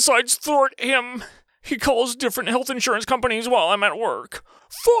 His insides thwart him. He calls different health insurance companies while I'm at work.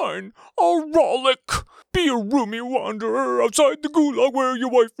 Fine, I'll rollick. Be a roomy wanderer outside the gulag where your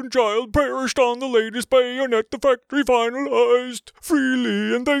wife and child perished on the latest bayonet the factory finalized.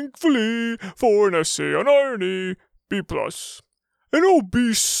 Freely and thankfully for an essay on irony, B+. an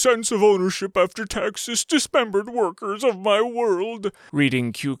obese sense of ownership after taxes dismembered workers of my world.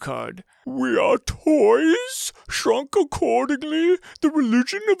 Reading cue card. We are toys, shrunk accordingly, the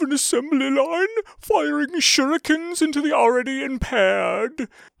religion of an assembly line, firing shurikens into the already impaired.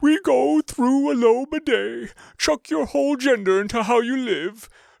 We go through a low bidet, chuck your whole gender into how you live.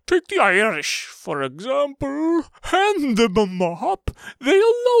 Take the Irish, for example. Hand them a mop, they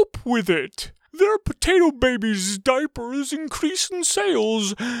elope with it. Their potato babies' diapers increase in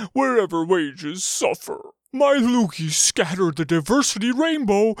sales wherever wages suffer. My loogies scatter the diversity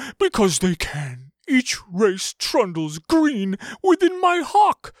rainbow because they can. Each race trundles green within my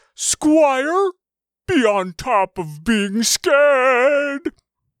hawk, squire. Be on top of being scared.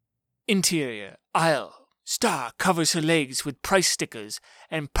 Interior, aisle. Star covers her legs with price stickers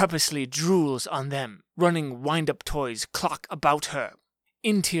and purposely drools on them. Running wind-up toys clock about her.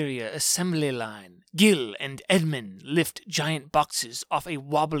 Interior assembly line. GIL and Edmund lift giant boxes off a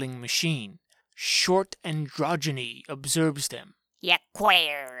wobbling machine. Short androgyny observes them. You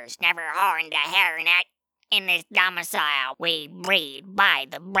queers never horned a hairnet. In this domicile, we breed by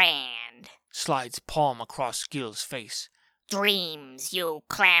the brand. Slides palm across GIL's face. Dreams you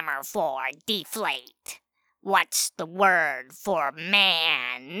clamor for deflate. What's the word for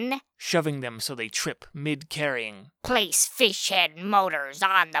man? Shoving them so they trip mid-carrying. Place fishhead motors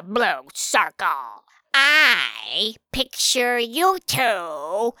on the blue circle. I picture you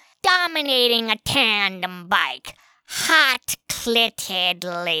two dominating a tandem bike,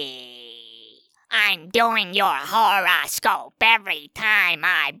 hot-clittedly. I'm doing your horoscope every time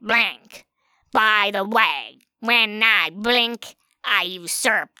I blink. By the way, when I blink, I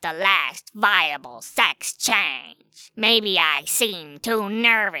usurp the last viable sex change. Maybe I seem too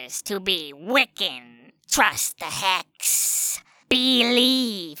nervous to be Wiccan. Trust the hex.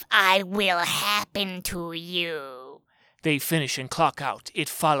 Believe I will happen to you. They finish and clock out, it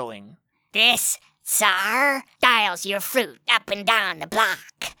following. This, sir, dials your fruit up and down the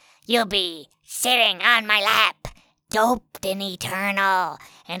block. You'll be sitting on my lap, doped and eternal,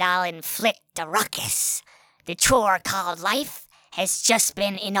 and I'll inflict a ruckus. The chore called life has just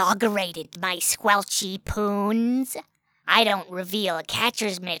been inaugurated, my squelchy poons. I don't reveal a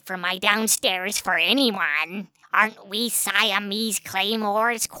catcher's mitt from my downstairs for anyone. Aren't we Siamese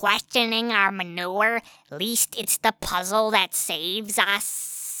claymores questioning our manure? Least it's the puzzle that saves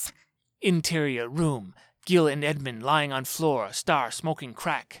us. Interior room. GIL and Edmund lying on floor, Star smoking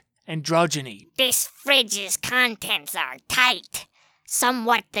crack. Androgyny. This fridge's contents are tight.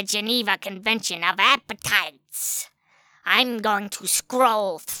 Somewhat the Geneva Convention of Appetites. I'm going to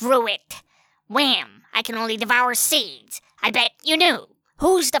scroll through it. Wham! I can only devour seeds. I bet you knew.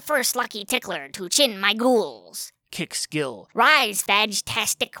 Who's the first lucky tickler to chin my ghouls? Kicks GIL. Rise,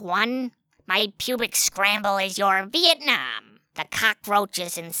 Vag-tastic one. My pubic scramble is your Vietnam. The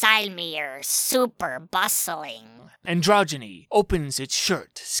cockroaches inside me are super bustling. Androgyny opens its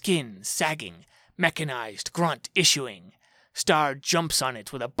shirt, skin sagging, mechanized grunt issuing. Star jumps on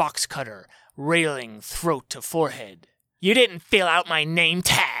it with a box cutter, railing throat to forehead. You didn't fill out my name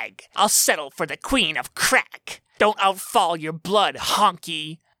tag. I'll settle for the queen of crack. Don't outfall your blood,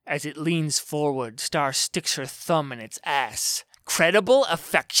 honky. As it leans forward, Star sticks her thumb in its ass. Credible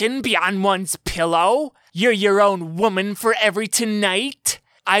affection beyond one's pillow? You're your own woman for every tonight?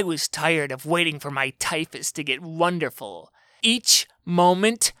 I was tired of waiting for my typhus to get wonderful. Each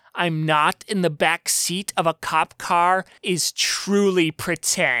moment I'm not in the back seat of a cop car is truly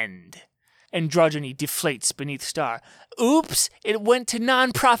pretend. Androgyny deflates beneath Star. Oops, it went to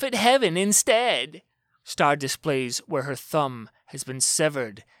non-profit heaven instead. Star displays where her thumb has been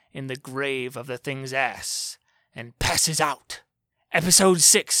severed in the grave of the thing's ass and passes out. Episode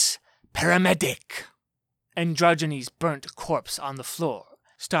 6, Paramedic. Androgyny's burnt corpse on the floor.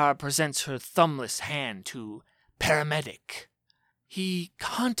 Star presents her thumbless hand to Paramedic. He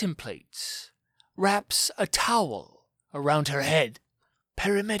contemplates, wraps a towel around her head.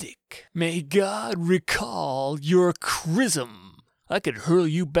 Paramedic, may God recall your chrism. I could hurl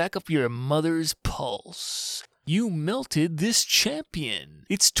you back up your mother's pulse. You melted this champion.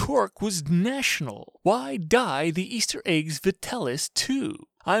 Its torque was national. Why dye the Easter eggs Vitellis too?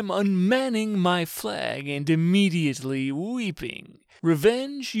 I'm unmanning my flag and immediately weeping.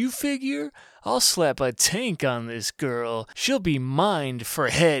 Revenge, you figure? I'll slap a tank on this girl. She'll be mined for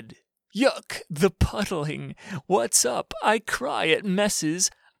head. Yuck, the puddling. What's up? I cry at messes.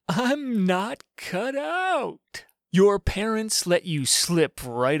 I'm not cut out. Your parents let you slip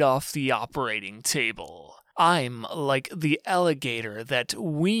right off the operating table. I'm like the alligator that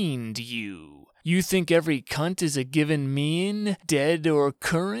weaned you. You think every cunt is a given mean, dead or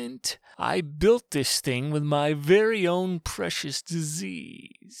current? I built this thing with my very own precious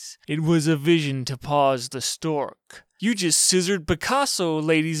disease. It was a vision to pause the stork. You just scissored Picasso,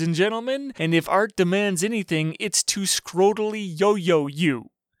 ladies and gentlemen, and if art demands anything, it's to scrotally yo-yo you.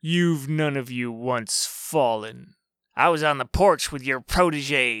 You've none of you once fallen. I was on the porch with your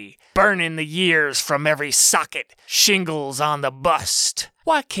protege, burning the years from every socket, shingles on the bust.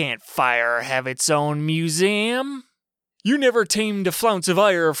 Why can't fire have its own museum? You never tamed a flounce of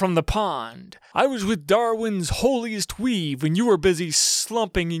ire from the pond. I was with Darwin's holiest weave when you were busy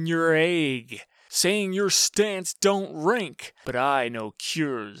slumping in your egg, saying your stance don't rank, but I know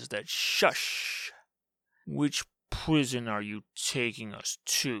cures that shush. Which prison are you taking us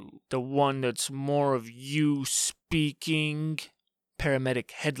to? The one that's more of you speaking? Paramedic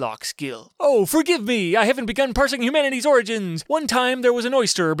headlocks GIL. Oh, forgive me! I haven't begun parsing humanity's origins! One time there was an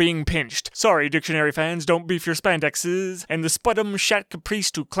oyster being pinched. Sorry, dictionary fans, don't beef your spandexes. And the sputum shat caprice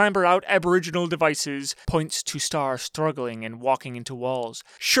to clamber out aboriginal devices. Points to star struggling and walking into walls.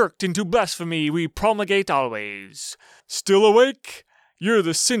 Shirked into blasphemy we promulgate always. Still awake? You're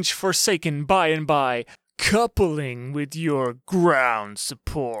the cinch forsaken by and by, coupling with your ground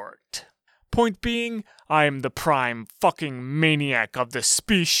support. Point being, I'm the prime fucking maniac of the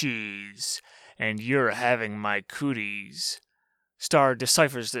species, and you're having my cooties. Star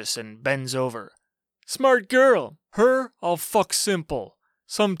deciphers this and bends over. Smart girl. Her, I'll fuck simple.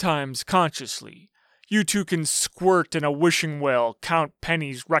 Sometimes consciously. You two can squirt in a wishing well, count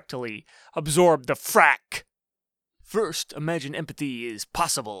pennies rectally, absorb the frack. First, imagine empathy is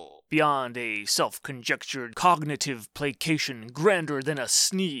possible, beyond a self-conjectured cognitive placation grander than a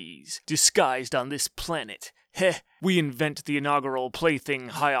sneeze, disguised on this planet. Heh, we invent the inaugural plaything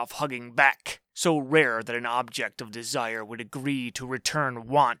high off hugging back, so rare that an object of desire would agree to return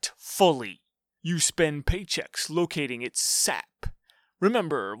want fully. You spend paychecks locating its sap.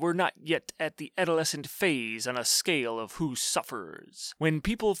 Remember, we're not yet at the adolescent phase on a scale of who suffers. When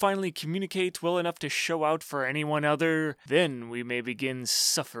people finally communicate well enough to show out for anyone other, then we may begin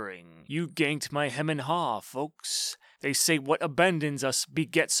suffering. You ganked my hem and haw, folks. They say what abandons us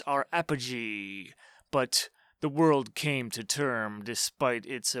begets our apogee. But the world came to term despite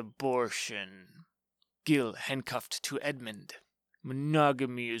its abortion. GIL handcuffed to Edmund.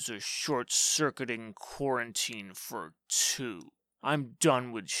 Monogamy is a short-circuiting quarantine for two. I'm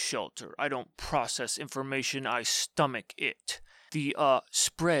done with shelter. I don't process information, I stomach it. The,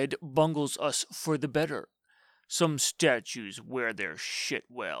 spread bungles us for the better. Some statues wear their shit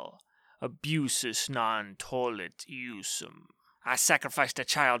well. Abusus non tollit usum. I sacrificed a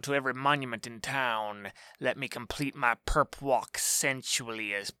child to every monument in town. Let me complete my perp walk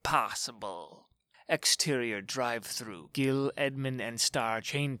sensually as possible. Exterior drive-through. GIL, Edmund, and Star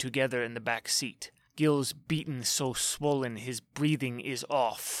chained together in the back seat. GIL's beaten so swollen his breathing is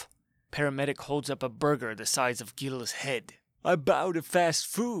off. Paramedic holds up a burger the size of GIL's head. I bow to fast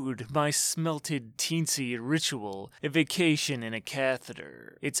food, my smelted teensy ritual, a vacation in a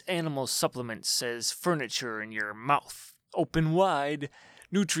catheter. Its animal supplement says furniture in your mouth. Open wide.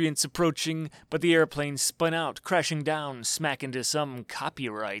 Nutrients approaching, but the airplane spun out, crashing down, smack into some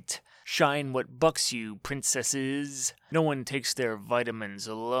copyright. Shine what bucks you, princesses. No one takes their vitamins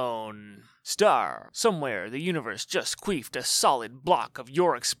alone. Star, somewhere the universe just queefed a solid block of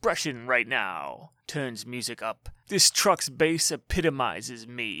your expression right now. Turns music up. This truck's bass epitomizes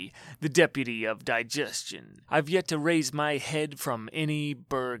me, the deputy of digestion. I've yet to raise my head from any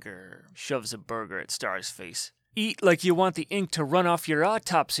burger. Shoves a burger at Star's face. Eat like you want the ink to run off your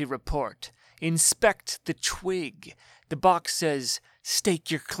autopsy report. Inspect the twig. The box says,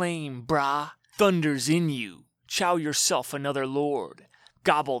 stake your claim, brah. Thunder's in you. Chow yourself another lord.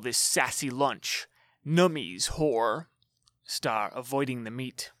 Gobble this sassy lunch. Nummies, whore. Star, avoiding the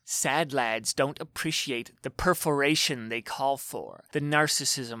meat. Sad lads don't appreciate the perforation they call for, the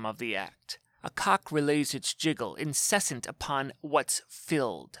narcissism of the act. A cock relays its jiggle, incessant upon what's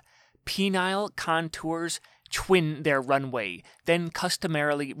filled. Penile contours twin their runway, then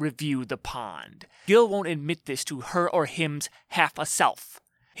customarily review the pond. GIL won't admit this to her or him's half a self.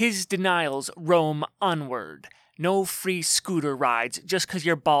 His denials roam onward. No free scooter rides just 'cause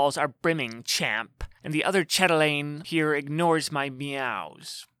your balls are brimming, champ. And the other chatelaine here ignores my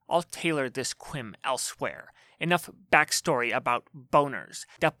meows. I'll tailor this quim elsewhere. Enough backstory about boners.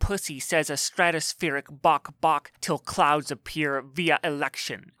 The pussy says a stratospheric bok till clouds appear via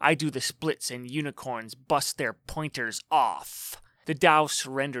election. I do the splits and unicorns bust their pointers off. The Dow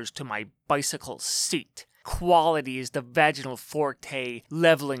surrenders to my bicycle seat. Quality is the vaginal forte,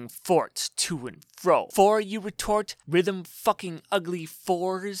 leveling forts to and fro. For, you retort, rhythm fucking ugly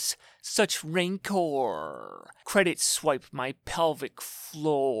fours, such rancor. Credit swipe my pelvic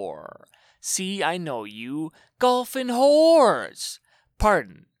floor. See, I know you, golfing whores.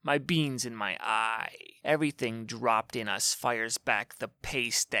 Pardon, my beans in my eye. Everything dropped in us fires back the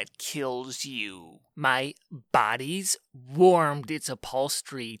pace that kills you. My body's warmed its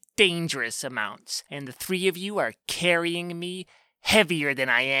upholstery dangerous amounts, and the three of you are carrying me heavier than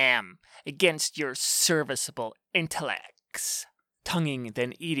I am against your serviceable intellects. Tonguing,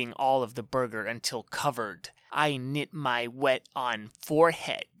 then eating all of the burger until covered, I knit my wet on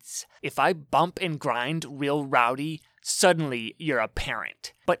foreheads. If I bump and grind real rowdy, suddenly you're a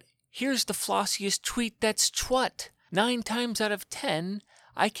parent. But here's the flossiest tweet that's twat. 9 times out of 10,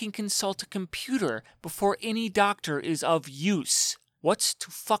 I can consult a computer before any doctor is of use. What's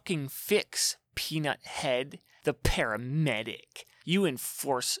to fucking fix, peanut head? The paramedic. You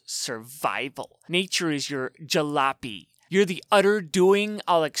enforce survival. Nature is your jalopy. You're the utter doing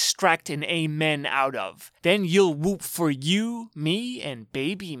I'll extract an amen out of. Then you'll whoop for you, me, and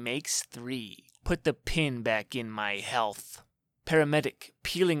baby makes 3. Put the pin back in my health. Paramedic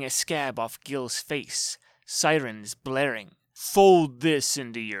peeling a scab off Gil's face. Sirens blaring. Fold this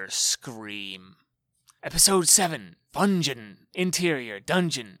into your scream. Episode 7. Fungin. Interior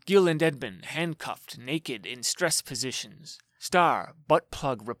dungeon. Gil and Edmund handcuffed, naked in stress positions. Star, butt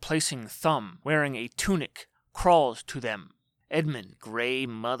plug replacing thumb, wearing a tunic, crawls to them. Edmund, gray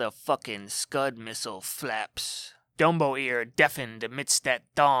motherfucking scud missile flaps. Dumbo ear deafened amidst that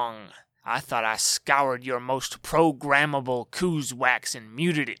thong. I thought I scoured your most programmable coos wax and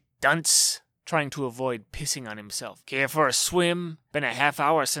muted it, dunce. Trying to avoid pissing on himself. Care for a swim? Been a half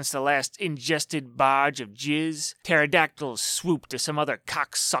hour since the last ingested barge of jizz. Pterodactyls swoop to some other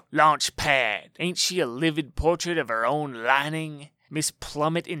cocksuck launch pad. Ain't she a livid portrait of her own lining? Miss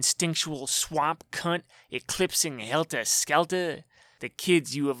Plummet instinctual swamp cunt eclipsing helter-skelter? The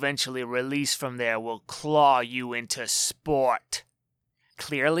kids you eventually release from there will claw you into sport.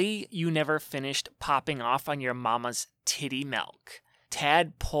 Clearly, you never finished popping off on your mama's titty milk.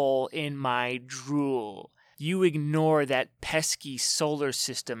 Tadpole in my drool. You ignore that pesky solar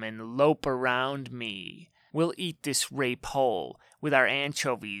system and lope around me. We'll eat this rape whole, with our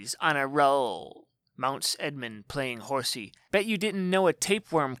anchovies on a roll. Mounts Edmund playing horsey. Bet you didn't know a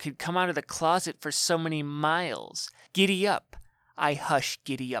tapeworm could come out of the closet for so many miles. Giddy up. I hush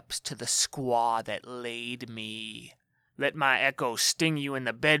giddy-ups to the squaw that laid me. Let my echo sting you in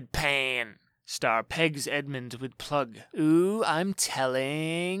the bedpan. Star pegs Edmund with plug. Ooh, I'm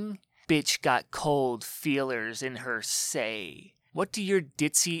telling. Bitch got cold feelers in her say. What do your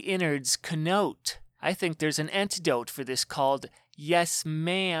ditzy innards connote? I think there's an antidote for this called yes,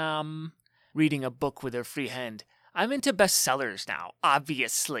 ma'am. Reading a book with her free hand. I'm into bestsellers now,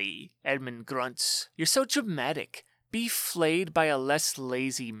 obviously. Edmund grunts. You're so dramatic. Be flayed by a less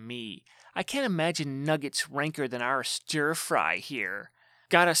lazy me. I can't imagine nuggets ranker than our stir-fry here.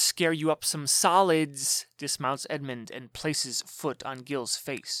 Gotta scare you up some solids, dismounts Edmund and places foot on Gil's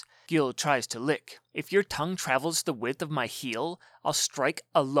face. Gil tries to lick. If your tongue travels the width of my heel, I'll strike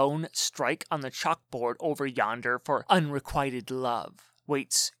a lone strike on the chalkboard over yonder for unrequited love.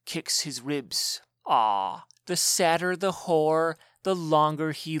 Waits, kicks his ribs. Ah, the sadder the whore, the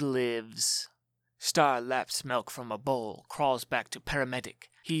longer he lives. Star laps milk from a bowl, crawls back to paramedic.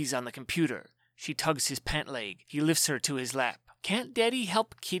 He's on the computer. She tugs his pant leg. He lifts her to his lap. Can't Daddy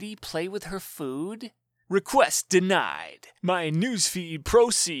help Kitty play with her food? Request denied. My newsfeed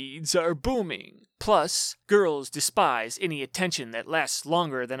proceeds are booming. Plus, girls despise any attention that lasts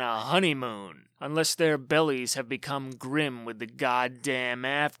longer than a honeymoon, unless their bellies have become grim with the goddamn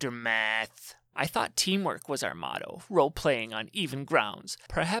aftermath. I thought teamwork was our motto, role-playing on even grounds.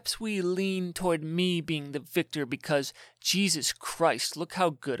 Perhaps we lean toward me being the victor because, Jesus Christ, look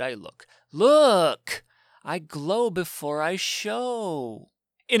how good I look. Look! I glow before I show.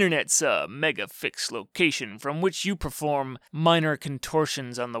 Internet's a mega-fixed location from which you perform minor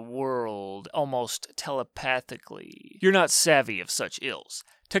contortions on the world, almost telepathically. You're not savvy of such ills.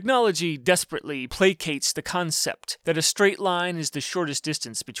 Technology desperately placates the concept that a straight line is the shortest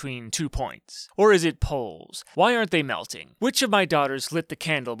distance between 2 points. Or is it poles? Why aren't they melting? Which of my daughters lit the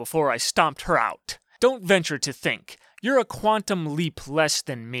candle before I stomped her out? Don't venture to think. You're a quantum leap less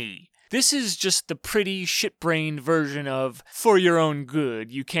than me. This is just the pretty, shit-brained version of, for your own good,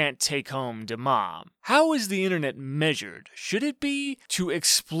 you can't take home to mom. How is the internet measured? Should it be to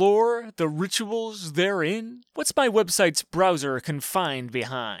explore the rituals therein? What's my website's browser confined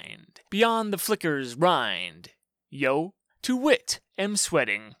behind? Beyond the flicker's rind. Yo, to wit, am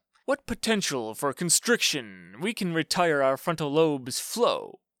sweating. What potential for constriction? We can retire our frontal lobes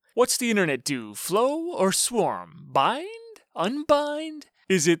flow. What's the internet do? Flow or swarm? Bind? Unbind?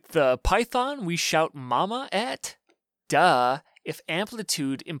 Is it the python we shout mama at? Duh. If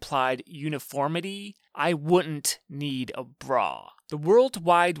amplitude implied uniformity, I wouldn't need a bra. The World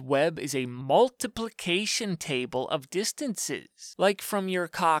Wide Web is a multiplication table of distances, like from your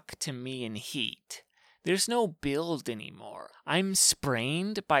cock to me in heat. There's no build anymore. I'm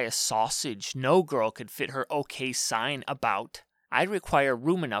sprained by a sausage no girl could fit her okay sign about. I require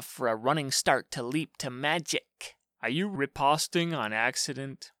room enough for a running start to leap to magic. Are you riposting on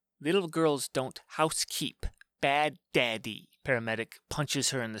accident? Little girls don't housekeep. Bad daddy. Paramedic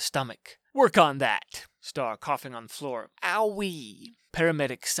punches her in the stomach. Work on that. Star coughing on floor. Owie.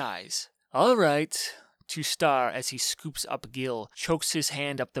 Paramedic sighs. All right. To Star as he scoops up Gil, chokes his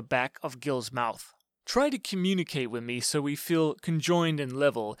hand up the back of Gil's mouth. Try to communicate with me so we feel conjoined and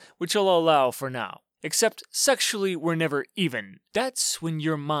level, which I'll allow for now. Except sexually we're never even. That's when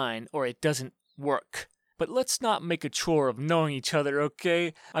you're mine or it doesn't work. But let's not make a chore of knowing each other,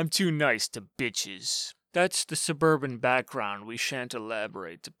 okay? I'm too nice to bitches. That's the suburban background we shan't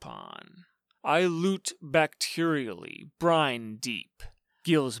elaborate upon. I loot bacterially, brine deep.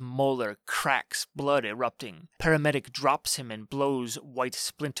 Gil's molar cracks, blood erupting. Paramedic drops him and blows white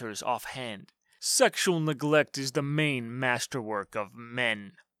splinters offhand. Sexual neglect is the main masterwork of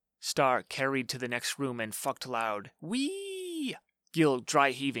men. Star carried to the next room and fucked loud. Whee! Gil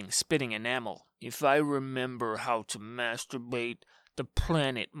dry heaving, spitting enamel. If I remember how to masturbate, the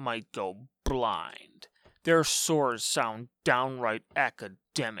planet might go blind. Their sores sound downright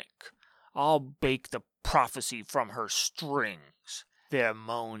academic. I'll bake the prophecy from her strings. Their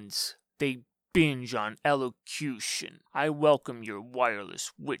moans, they binge on elocution. I welcome your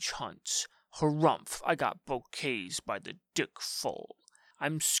wireless witch hunts. Harumph, I got bouquets by the dick full.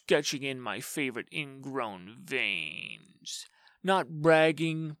 I'm sketching in my favorite ingrown veins. Not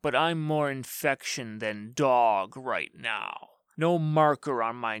bragging, but I'm more infection than dog right now. No marker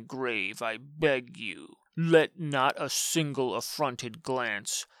on my grave, I beg you. Let not a single affronted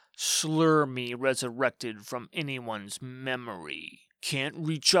glance slur me resurrected from anyone's memory. Can't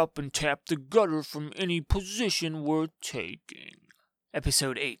reach up and tap the gutter from any position worth taking.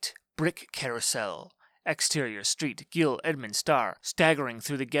 Episode 8. Brick Carousel. Exterior street. Gil, Edmund, Star. Staggering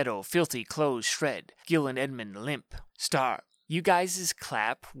through the ghetto. Filthy clothes shred. Gil and Edmund limp. Star. You guys'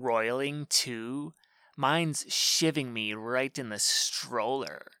 clap roiling too? Mine's shivving me right in the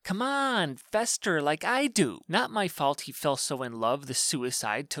stroller. Come on, fester like I do. Not my fault he fell so in love the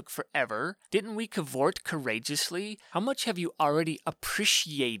suicide took forever. Didn't we cavort courageously? How much have you already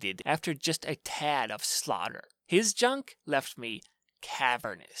appreciated after just a tad of slaughter? His junk left me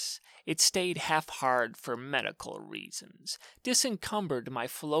cavernous. It stayed half-hard for medical reasons. Disencumbered my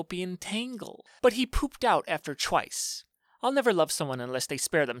fallopian tangle. But he pooped out after twice. I'll never love someone unless they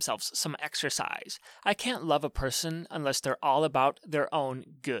spare themselves some exercise. I can't love a person unless they're all about their own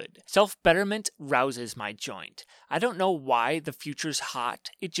good. Self-betterment rouses my joint. I don't know why the future's hot.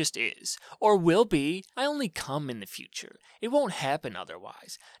 It just is. Or will be. I only come in the future. It won't happen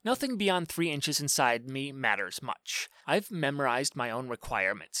otherwise. Nothing beyond 3 inches inside me matters much. I've memorized my own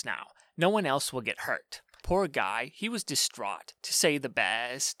requirements now. No one else will get hurt. Poor guy, he was distraught, to say the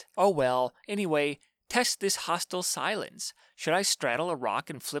best. Oh well, anyway, test this hostile silence. Should I straddle a rock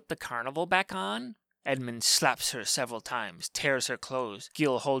and flip the carnival back on? Edmund slaps her several times, tears her clothes.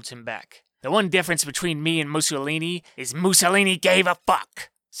 Gil holds him back. The one difference between me and Mussolini is Mussolini gave a fuck.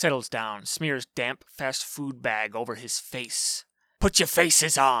 Settles down, smears damp fast food bag over his face. Put your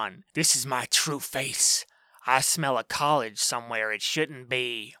faces on. This is my true face. I smell a college somewhere it shouldn't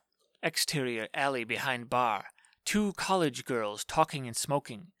be. Exterior alley behind bar. 2 college girls talking and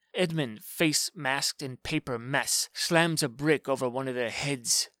smoking. Edmund, face masked in paper mess, slams a brick over one of their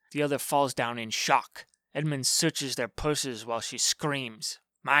heads. The other falls down in shock. Edmund searches their purses while she screams.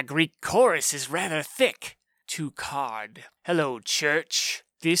 My Greek chorus is rather thick. 2 card. Hello, church.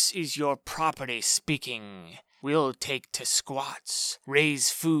 This is your property speaking. We'll take to squats.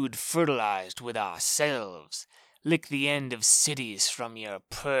 Raise food fertilized with ourselves. Lick the end of cities from your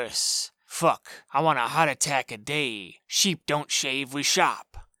purse. Fuck, I want a heart attack a day. Sheep don't shave, we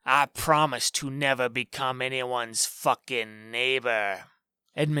shop. I promise to never become anyone's fucking neighbor.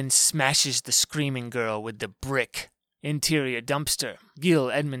 Edmund smashes the screaming girl with the brick. Interior dumpster. Gil,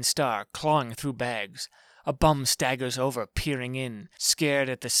 Edmund, Star, clawing through bags. A bum staggers over, peering in, scared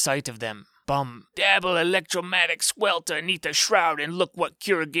at the sight of them. Bum. Dabble electromatic swelter neath a shroud and look what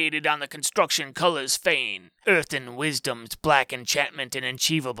corrugated on the construction colors feign. Earth and wisdom's black enchantment and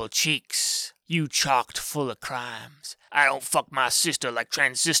achievable cheeks. You chocked full of crimes. I don't fuck my sister like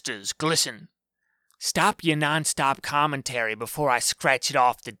transistors glisten. Stop your non-stop commentary before I scratch it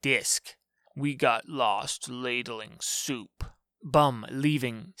off the disc. We got lost ladling soup. Bum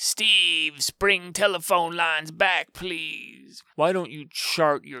leaving. Steve, bring telephone lines back, please. Why don't you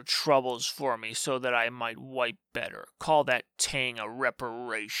chart your troubles for me so that I might wipe better? Call that tang a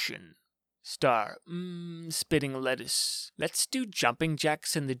reparation. Star, spitting lettuce. Let's do jumping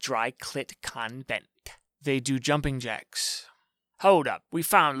jacks in the dry clit convent. They do jumping jacks. Hold up, we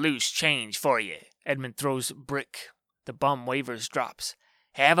found loose change for you. Edmund throws brick. The bum wavers, drops.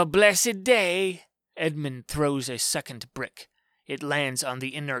 Have a blessed day. Edmund throws a second brick. It lands on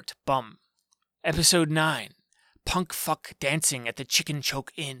the inert bum. Episode 9. Punk fuck dancing at the Chicken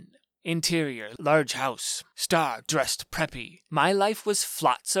Choke Inn. Interior, large house. Star, dressed preppy. My life was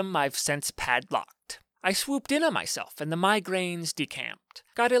flotsam, I've since padlocked. I swooped in on myself and the migraines decamped.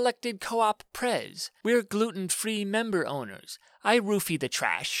 Got elected co-op prez. We're gluten-free member owners. I roofie the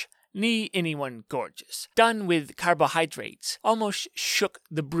trash. Knee anyone gorgeous. Done with carbohydrates. Almost shook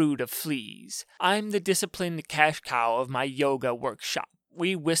the brood of fleas. I'm the disciplined cash cow of my yoga workshop.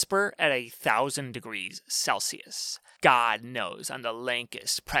 We whisper at 1,000 degrees Celsius. God knows I'm the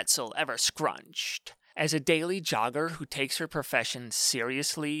lankest pretzel ever scrunched. As a daily jogger who takes her profession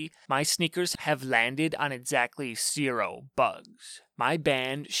seriously, my sneakers have landed on exactly 0 bugs. My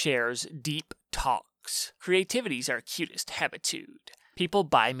band shares deep talks. Creativity's our cutest habitude. People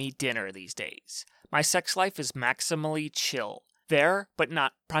buy me dinner these days. My sex life is maximally chill. There, but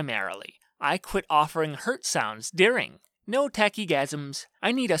not primarily. I quit offering hurt sounds during. No tachygasms.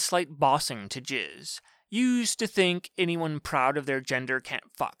 I need a slight bossing to jizz. Used to think anyone proud of their gender can't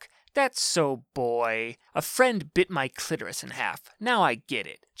fuck. That's so boy. A friend bit my clitoris in half. Now I get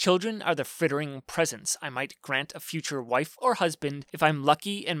it. Children are the frittering presents I might grant a future wife or husband if I'm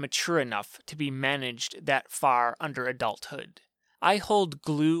lucky and mature enough to be managed that far under adulthood. I hold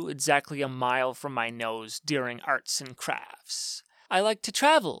glue exactly a mile from my nose during arts and crafts. I like to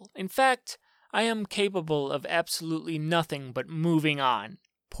travel. In fact, I am capable of absolutely nothing but moving on.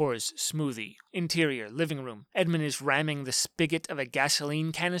 Pours smoothie. Interior, living room. Edmund is ramming the spigot of a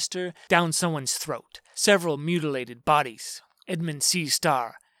gasoline canister down someone's throat. Several mutilated bodies. Edmund sees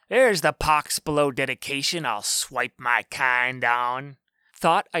Star. There's the pox below dedication I'll swipe my kind on.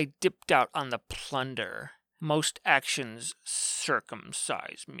 Thought I dipped out on the plunder. Most actions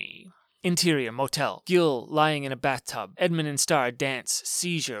circumcise me. Interior, motel. GIL lying in a bathtub. Edmund and Star dance,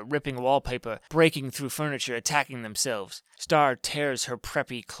 seizure, ripping wallpaper, breaking through furniture, attacking themselves. Star tears her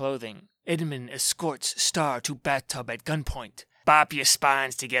preppy clothing. Edmund escorts Star to bathtub at gunpoint. Bop your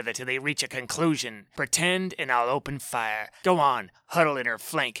spines together till they reach a conclusion. Pretend and I'll open fire. Go on, huddle in her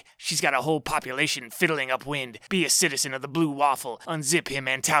flank. She's got a whole population fiddling upwind. Be a citizen of the blue waffle. Unzip him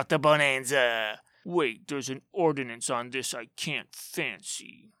and tout the bonanza. Wait, there's an ordinance on this I can't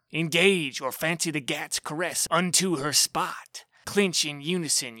fancy. Engage or fancy the Gat's caress unto her spot. Clinch in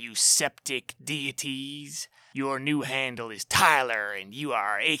unison, you septic deities. Your new handle is Tyler and you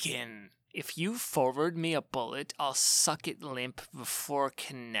are Aiken. If you forward me a bullet, I'll suck it limp before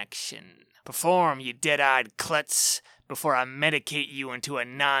connection. Perform, you dead-eyed klutz, before I medicate you into a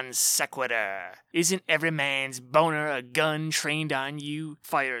non-sequitur. Isn't every man's boner a gun trained on you?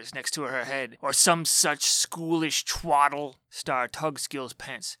 Fires next to her head. Or some such schoolish twaddle. Star tugs GIL's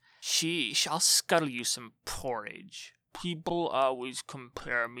pants. Sheesh, I'll scuttle you some porridge. People always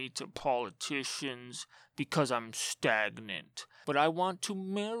compare me to politicians because I'm stagnant. But I want to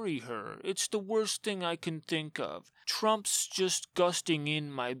marry her. It's the worst thing I can think of. Trump's just gusting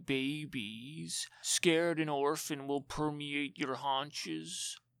in my babies. Scared an orphan will permeate your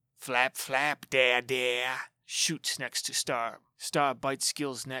haunches. Flap, flap, dare, dare. Shoots next to Star. Star bites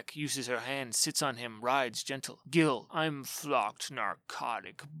GIL's neck, uses her hand, sits on him, rides gentle. GIL, I'm flocked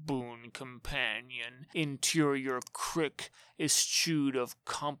narcotic boon companion. Interior crick, eschewed of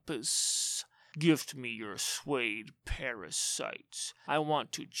compass. Gift me your suede parasites. I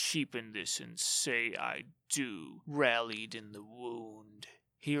want to cheapen this and say I do. Rallied in the wound.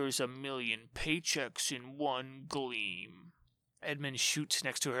 Here's 1,000,000 paychecks in one gleam. Edmund shoots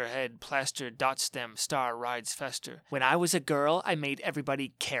next to her head, plaster dots them, Star rides fester. When I was a girl, I made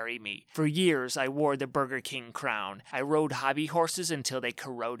everybody carry me. For years, I wore the Burger King crown. I rode hobby horses until they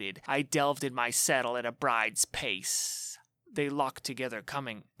corroded. I delved in my saddle at a bride's pace. They lock together,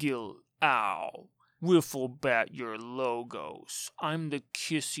 coming. GIL, ow. Wiffle bat your logos. I'm the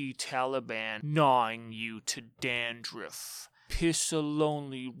kissy Taliban gnawing you to dandruff. piss a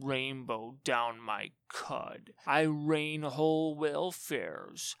lonely rainbow down my cud. I rain whole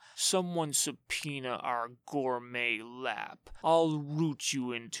welfares. Someone subpoena our gourmet lap. I'll root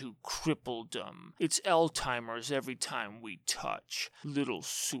you into crippledom. It's Alzheimer's every time we touch. Little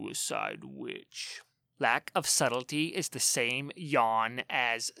suicide witch. Lack of subtlety is the same yawn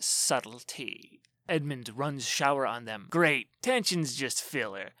as subtlety. Edmund runs shower on them. Great. Tension's just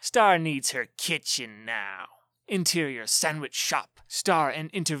filler. Star needs her kitchen now. Interior sandwich shop. Star and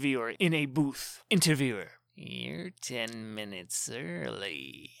interviewer in a booth. Interviewer. You're 10 minutes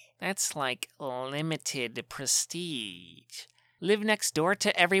early. That's like limited prestige. Live next door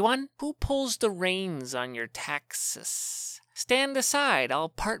to everyone? Who pulls the reins on your taxes? Stand aside, I'll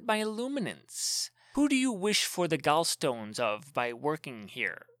part my luminance. Who do you wish for the gallstones of by working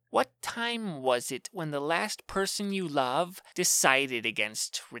here? What time was it when the last person you love decided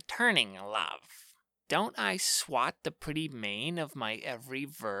against returning love? Don't I swat the pretty mane of my every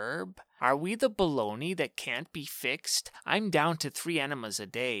verb? Are we the baloney that can't be fixed? I'm down to 3 enemas a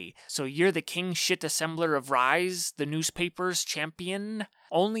day, so you're the king shit assembler of Rise, the newspaper's champion?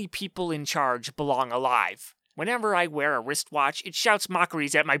 Only people in charge belong alive. Whenever I wear a wristwatch, it shouts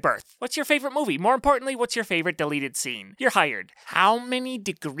mockeries at my birth. What's your favorite movie? More importantly, what's your favorite deleted scene? You're hired. How many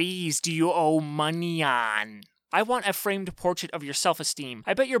degrees do you owe money on? I want a framed portrait of your self-esteem.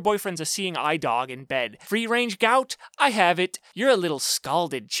 I bet your boyfriend's a seeing eye dog in bed. Free-range gout? I have it. You're a little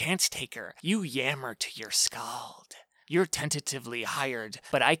scalded chance-taker. You yammer to your scald. You're tentatively hired,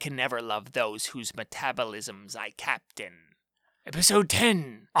 but I can never love those whose metabolisms I captain. Episode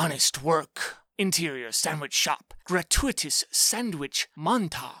 10. Honest work. Interior sandwich shop. Gratuitous sandwich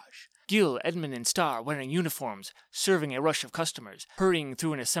montage. GIL, Edmund, and Star wearing uniforms, serving a rush of customers, hurrying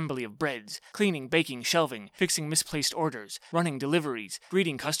through an assembly of breads, cleaning, baking, shelving, fixing misplaced orders, running deliveries,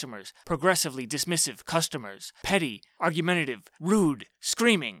 greeting customers, progressively dismissive customers, petty, argumentative, rude,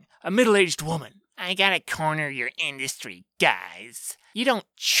 screaming, a middle-aged woman. I gotta corner your industry, guys. You don't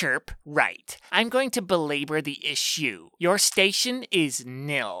chirp right. I'm going to belabor the issue. Your station is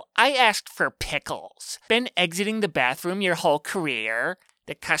nil. I asked for pickles. Been exiting the bathroom your whole career?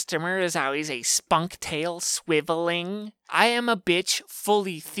 The customer is always a spunk tail swiveling. I am a bitch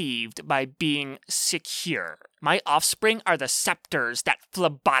fully thieved by being secure. My offspring are the scepters that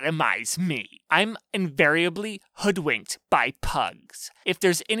phlebotomize me. I'm invariably hoodwinked by pugs. If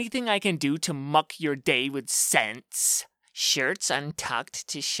there's anything I can do to muck your day with sense... Shirts untucked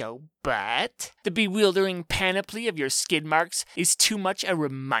to show butt? The bewildering panoply of your skid marks is too much a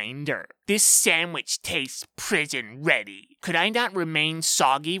reminder. This sandwich tastes prison ready. Could I not remain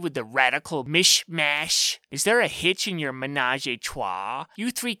soggy with the radical mishmash? Is there a hitch in your menage a trois?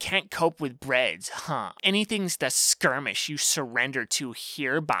 You 3 can't cope with breads, huh? Anything's the skirmish you surrender to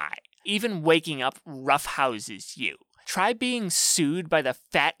hereby. Even waking up roughhouses you. Try being sued by the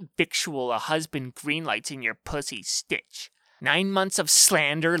fat victual a husband greenlights in your pussy stitch. 9 months of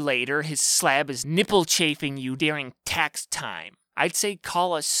slander later, his slab is nipple-chafing you during tax time. I'd say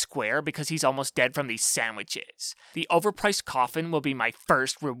call us square because he's almost dead from these sandwiches. The overpriced coffin will be my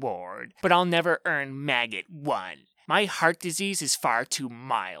first reward, but I'll never earn maggot 1. My heart disease is far too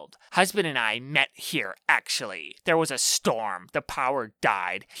mild. Husband and I met here, actually. There was a storm. The power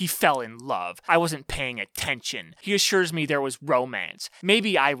died. He fell in love. I wasn't paying attention. He assures me there was romance.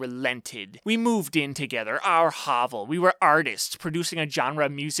 Maybe I relented. We moved in together, our hovel. We were artists, producing a genre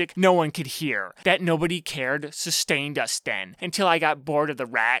of music no one could hear. That nobody cared sustained us then, until I got bored of the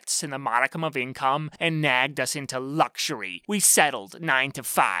rats and the modicum of income and nagged us into luxury. We settled 9 to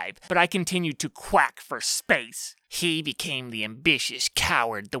 5, but I continued to quack for space. He became the ambitious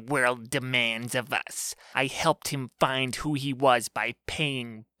coward the world demands of us. I helped him find who he was by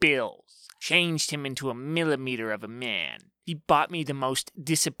paying bills. Changed him into a millimeter of a man. He bought me the most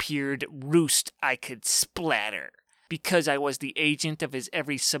disappeared roost I could splatter. Because I was the agent of his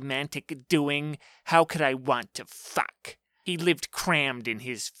every semantic doing, how could I want to fuck? He lived crammed in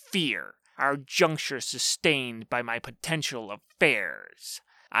his fear, our juncture sustained by my potential affairs.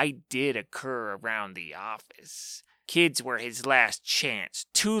 I did occur around the office. Kids were his last chance.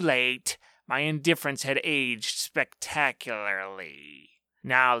 Too late. My indifference had aged spectacularly.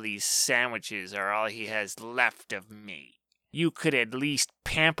 Now these sandwiches are all he has left of me. You could at least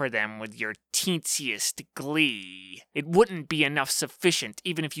pamper them with your teensiest glee. It wouldn't be enough sufficient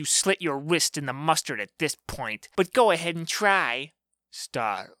even if you slit your wrist in the mustard at this point. But go ahead and try.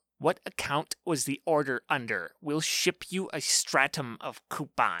 Star. What account was the order under? We'll ship you a stratum of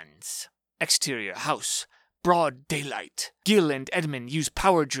coupons. Exterior house. Broad daylight. GIL and Edmund use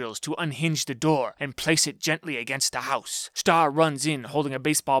power drills to unhinge the door and place it gently against the house. Star runs in holding a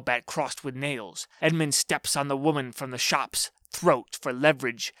baseball bat crossed with nails. Edmund steps on the woman from the shops, throat for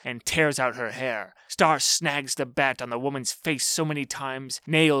leverage and tears out her hair. Star snags the bat on the woman's face so many times,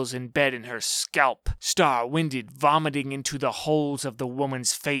 nails embed in her scalp. Star, winded, vomiting into the holes of the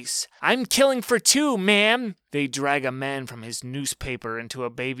woman's face. "I'm killing for two, ma'am!" They drag a man from his newspaper into a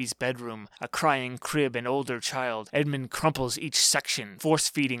baby's bedroom, a crying crib, an older child. Edmund crumples each section,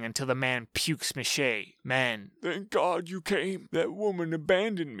 force-feeding until the man pukes mache. Man: "Thank God you came. That woman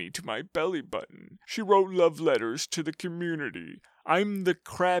abandoned me to my belly button. She wrote love letters to the community. I'm the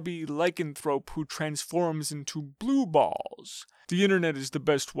crabby lycanthrope who transforms into blue balls. The internet is the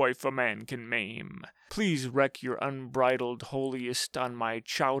best wife a man can maim. Please wreck your unbridled holiest on my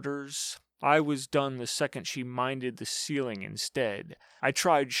chowders." I was done the second she minded the ceiling instead. I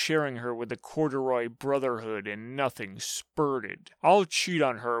tried sharing her with the corduroy brotherhood and nothing spurted. I'll cheat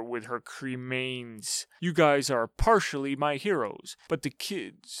on her with her cremains. You guys are partially my heroes, but the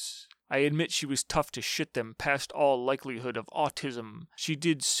kids... I admit she was tough to shit them past all likelihood of autism. She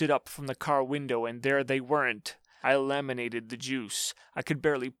did sit up from the car window and there they weren't. I laminated the juice. I could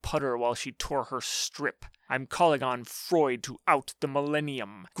barely putter while she tore her strip. I'm calling on Freud to out the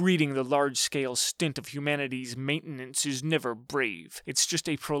millennium. Greeting the large-scale stint of humanity's maintenance is never brave. It's just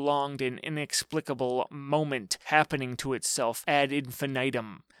a prolonged and inexplicable moment happening to itself ad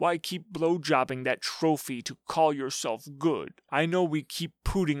infinitum. Why keep blowjobbing that trophy to call yourself good? I know we keep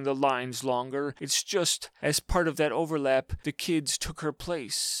pooting the lines longer. It's just, as part of that overlap, the kids took her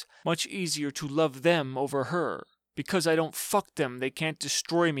place. Much easier to love them over her. Because I don't fuck them, they can't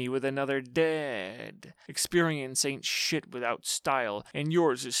destroy me with another dad. Experience ain't shit without style, and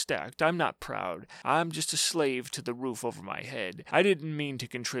yours is stacked. I'm not proud. I'm just a slave to the roof over my head. I didn't mean to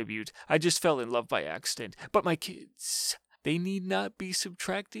contribute. I just fell in love by accident. But my kids, they need not be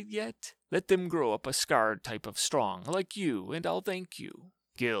subtracted yet. Let them grow up a scarred type of strong, like you, and I'll thank you.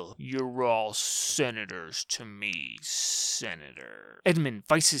 Gil, you're all senators to me, Senator. Edmund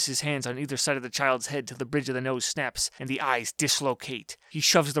vices his hands on either side of the child's head till the bridge of the nose snaps and the eyes dislocate. He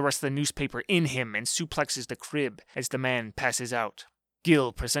shoves the rest of the newspaper in him and suplexes the crib as the man passes out.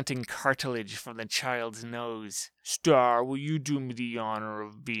 Gil presenting cartilage from the child's nose. Star, will you do me the honor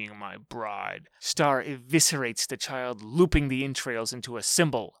of being my bride? Star eviscerates the child, looping the entrails into a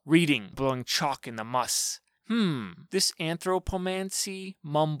symbol, reading, blowing chalk in the muss. This anthropomancy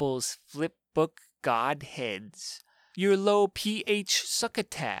mumbles flipbook godheads. Your low pH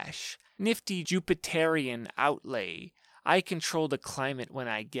succotash. Nifty Jupiterian outlay. I control the climate when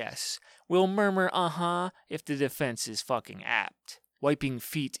I guess. Will murmur if the defense is fucking apt. Wiping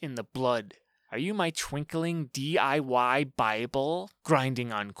feet in the blood. Are you my twinkling DIY Bible?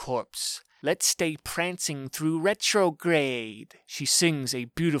 Grinding on corpse. Let's stay prancing through retrograde. She sings a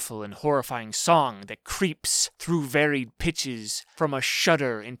beautiful and horrifying song that creeps through varied pitches from a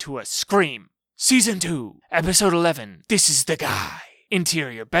shudder into a scream. Season 2, Episode 11, This is the Guy.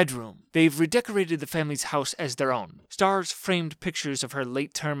 Interior bedroom. They've redecorated the family's house as their own. Star's framed pictures of her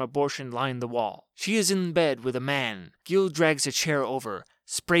late-term abortion line the wall. She is in bed with a man. Gil drags a chair over,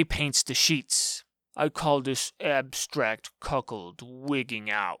 spray paints the sheets. I call this abstract cuckold wigging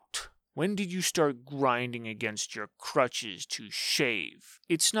out. When did you start grinding against your crutches to shave?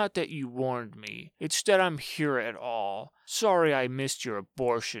 It's not that you warned me. It's that I'm here at all. Sorry I missed your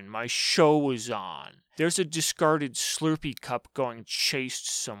abortion. My show was on. There's a discarded Slurpee cup going chased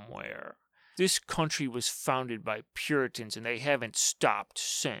somewhere. This country was founded by Puritans and they haven't stopped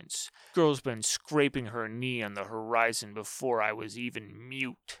since. Girl's been scraping her knee on the horizon before I was even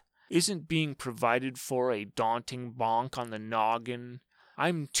mute. Isn't being provided for a daunting bonk on the noggin?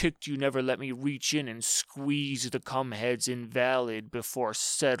 I'm ticked you never let me reach in and squeeze the cumheads invalid before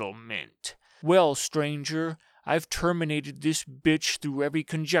settlement. Well, stranger, I've terminated this bitch through every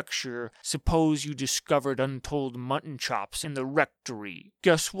conjecture. Suppose you discovered untold mutton chops in the rectory.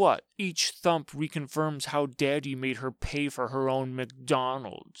 Guess what? Each thump reconfirms how Daddy made her pay for her own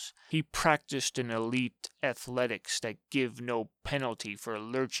McDonald's. He practiced in elite athletics that give no penalty for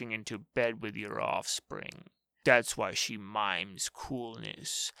lurching into bed with your offspring. That's why she mimes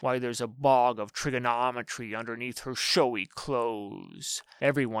coolness, why there's a bog of trigonometry underneath her showy clothes.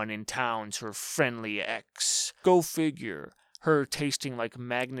 Everyone in town's her friendly ex. Go figure. Her tasting like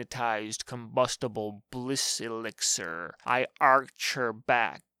magnetized combustible bliss elixir. I arch her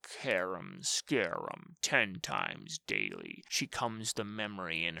back, harem, scarum, 10 times daily. She comes the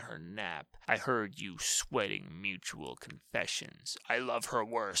memory in her nap. I heard you sweating mutual confessions. I love her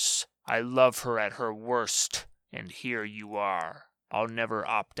worse. I love her at her worst. And here you are. I'll never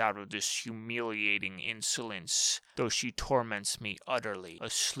opt out of this humiliating insolence, though she torments me utterly,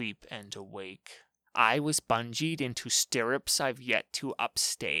 asleep and awake. I was bungeed into stirrups I've yet to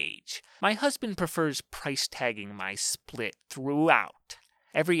upstage. My husband prefers price tagging my split throughout.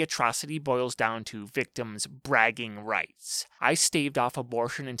 Every atrocity boils down to victims' bragging rights. I staved off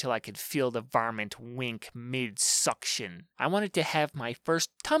abortion until I could feel the varmint wink mid-suction. I wanted to have my first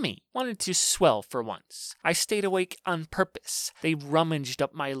tummy. Wanted to swell for once. I stayed awake on purpose. They rummaged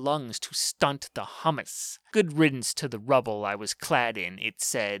up my lungs to stunt the hummus. Good riddance to the rubble I was clad in, it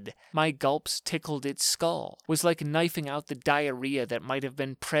said. My gulps tickled its skull. Was like knifing out the diarrhea that might have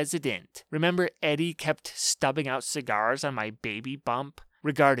been president. Remember Eddie kept stubbing out cigars on my baby bump?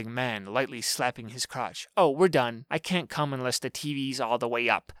 Regarding man, lightly slapping his crotch. Oh, we're done. I can't come unless the TV's all the way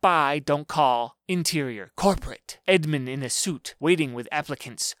up. Bye, don't call. Interior, corporate. Edmund in a suit, waiting with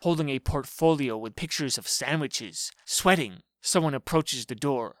applicants, holding a portfolio with pictures of sandwiches. Sweating. Someone approaches the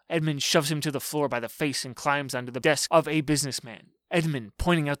door. Edmund shoves him to the floor by the face and climbs onto the desk of a businessman. Edmund,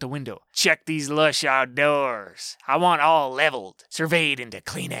 pointing out the window. Check these lush outdoors. I want all leveled, surveyed into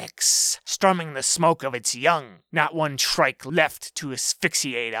Kleenex, strumming the smoke of its young. Not one trike left to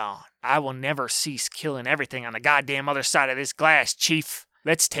asphyxiate on. I will never cease killing everything on the goddamn other side of this glass, Chief.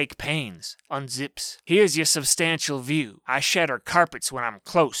 Let's take pains. Unzips. Here's your substantial view. I shatter carpets when I'm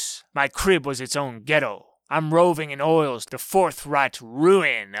close. My crib was its own ghetto. I'm roving in oils, the forthright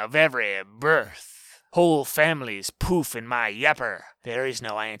ruin of every birth. Whole families poof in my yapper. There is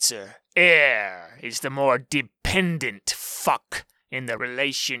no answer. Air is the more dependent fuck in the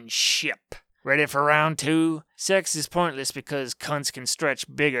relationship. Ready for round 2? Sex is pointless because cunts can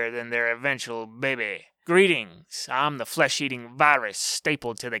stretch bigger than their eventual baby. Greetings, I'm the flesh-eating virus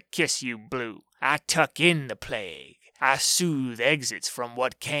stapled to the kiss you blew. I tuck in the plague. I soothe exits from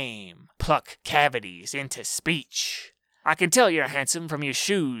what came. Pluck cavities into speech. I can tell you're handsome from your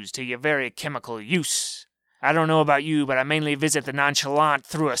shoes to your very chemical use. I don't know about you, but I mainly visit the nonchalant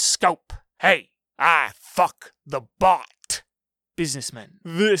through a scope. Hey, I fuck the bot. Businessman.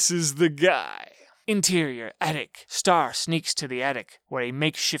 This is the guy. Interior, attic. Star sneaks to the attic, where a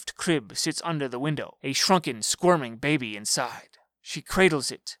makeshift crib sits under the window. A shrunken, squirming baby inside. She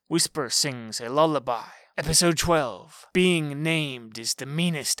cradles it. Whisper sings a lullaby. Episode 12. Being named is the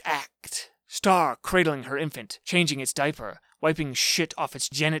meanest act. Star cradling her infant, changing its diaper, wiping shit off its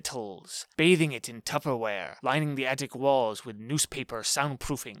genitals, bathing it in Tupperware, lining the attic walls with newspaper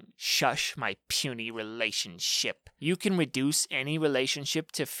soundproofing. Shush, my puny relationship. You can reduce any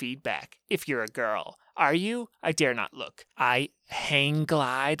relationship to feedback, if you're a girl. Are you? I dare not look. I hang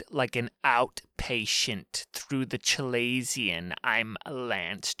glide like an outpatient through the Chilasian I'm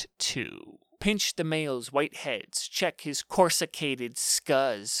lanced to. Pinch the male's white heads, check his corsicated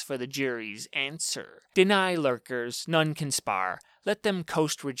scuzz for the jury's answer. Deny lurkers, none can spar. Let them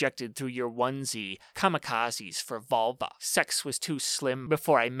coast rejected through your onesie, kamikazes for vulva. Sex was too slim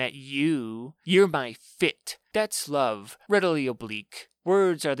before I met you. You're my fit. That's love, readily oblique.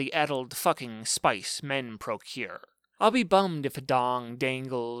 Words are the addled fucking spice men procure. I'll be bummed if a dong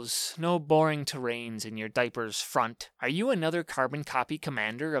dangles. No boring terrains in your diaper's front. Are you another carbon copy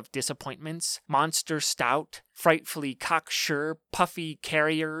commander of disappointments? Monster stout? Frightfully cocksure, puffy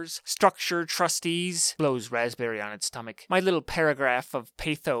carriers? Structure trustees? Blows raspberry on its stomach. My little paragraph of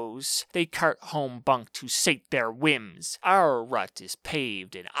pathos. They cart home bunk to sate their whims. Our rut is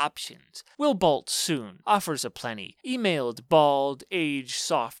paved in options. We'll bolt soon. Offers aplenty. Emailed bald, age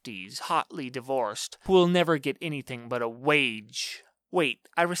softies, hotly divorced, who'll never get anything but a wage. Wait,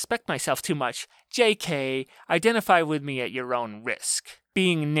 I respect myself too much. JK, identify with me at your own risk.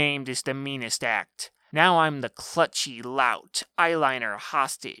 Being named is the meanest act. Now I'm the clutchy lout, eyeliner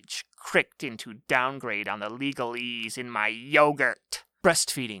hostage, cricked into downgrade on the legalese in my yogurt.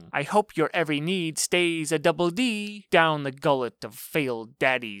 Breastfeeding. I hope your every need stays a double D down the gullet of failed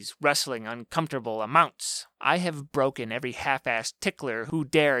daddies wrestling uncomfortable amounts. I have broken every half-assed tickler who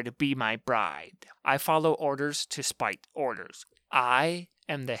dared be my bride. I follow orders to spite orders. I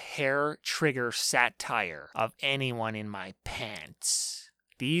am the hair trigger satire of anyone in my pants.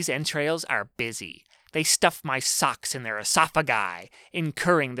 These entrails are busy. They stuff my socks in their esophagi,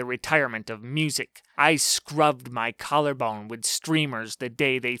 incurring the retirement of music. I scrubbed my collarbone with streamers the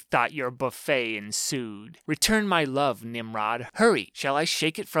day they thought your buffet ensued. Return my love, Nimrod. Hurry, shall I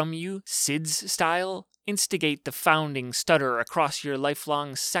shake it from you, Sid's style? Instigate the founding stutter across your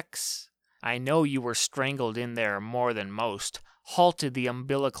lifelong sex? I know you were strangled in there more than most, halted the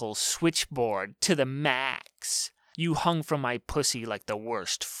umbilical switchboard to the max. You hung from my pussy like the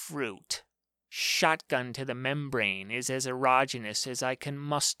worst fruit. Shotgun to the membrane is as erogenous as I can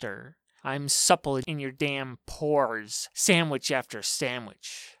muster. I'm supple in your damn pores, sandwich after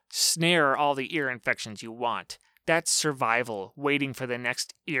sandwich. Snare all the ear infections you want. That's survival, waiting for the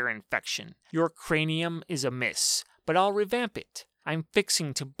next ear infection. Your cranium is amiss, but I'll revamp it. I'm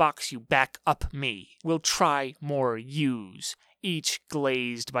fixing to box you back up me. We'll try more U's, each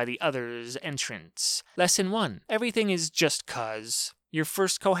glazed by the other's entrance. Lesson 1. Everything is just 'cause. Your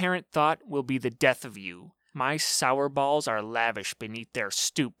first coherent thought will be the death of you. My sour balls are lavish beneath their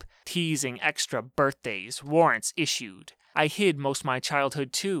stoop, teasing extra birthdays, warrants issued. I hid most my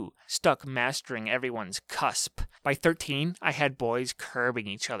childhood too, stuck mastering everyone's cusp. By 13, I had boys curbing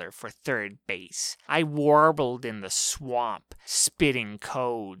each other for third base. I warbled in the swamp, spitting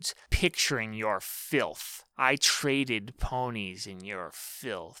codes, picturing your filth. I traded ponies in your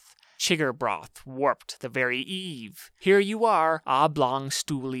filth. Chigger broth warped the very eve. Here you are, oblong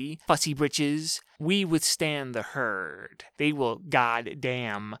stoolie, fussy britches. We withstand the herd. They will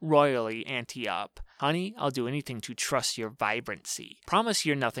goddamn royally ante up. Honey, I'll do anything to trust your vibrancy. Promise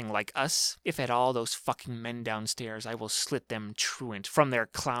you're nothing like us. If at all those fucking men downstairs, I will slit them truant from their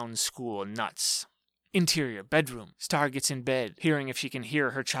clown school nuts. Interior bedroom. Star gets in bed, hearing if she can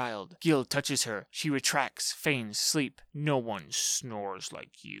hear her child. GIL touches her. She retracts, feigns sleep. No one snores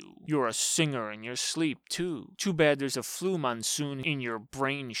like you. You're a singer in your sleep, too. Too bad there's a flu monsoon in your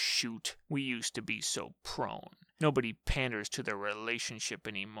brain shoot. We used to be so prone. Nobody panders to their relationship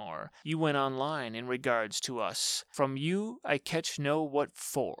anymore. You went online in regards to us. From you, I catch no what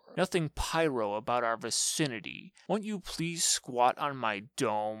for. Nothing pyro about our vicinity. Won't you please squat on my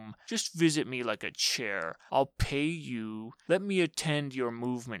dome? Just visit me like a chair. I'll pay you. Let me attend your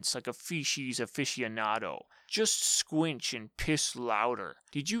movements like a feces aficionado. Just squinch and piss louder.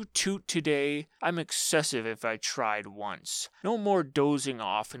 Did you toot today? I'm excessive if I tried once. No more dozing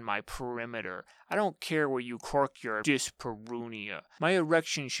off in my perimeter. I don't care where you cork your dyspareunia. My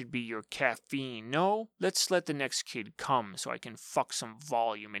erection should be your caffeine. No? Let's let the next kid come so I can fuck some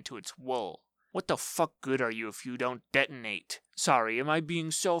volume into its wool. What the fuck good are you if you don't detonate? Sorry, am I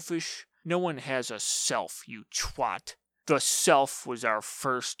being selfish? No one has a self, you twat. The self was our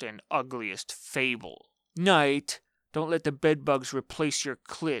first and ugliest fable. Night. Don't let the bedbugs replace your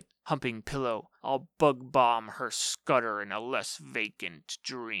clit, humping pillow. I'll bug bomb her scudder in a less vacant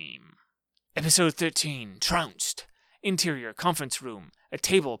dream. Episode 13. Trounced. Interior conference room. A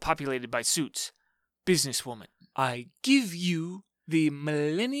table populated by suits. Businesswoman. I give you the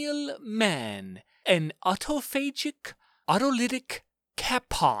millennial man, an autophagic, autolytic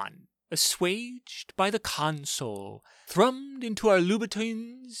capon, assuaged by the console, thrummed into our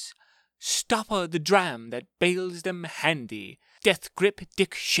Louboutins. Stopper the dram that bails them handy. Death grip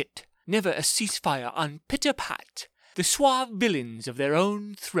dick shit. Never a ceasefire on pitter-pat. The suave villains of their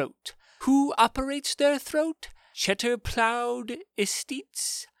own throat. Who operates their throat? Cheddar-ploughed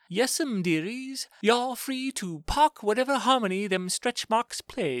estates? Yes'm, dearies. Y'all free to pock whatever harmony them stretch marks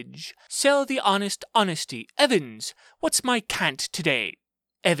pledge. Sell the honest honesty. Evans, what's my cant today?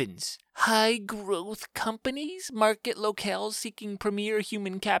 Evans. High-growth companies, market locales seeking premier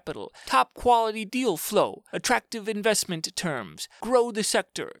human capital, top-quality deal flow, attractive investment terms, grow the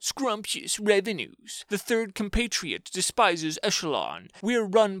sector, scrumptious revenues. The third compatriot despises echelon. We're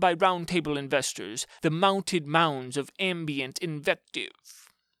run by roundtable investors, the mounted mounds of ambient invective.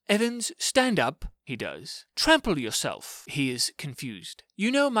 Evans, stand up, he does. Trample yourself, he is confused. You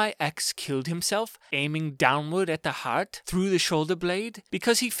know my ex killed himself, aiming downward at the heart, through the shoulder blade,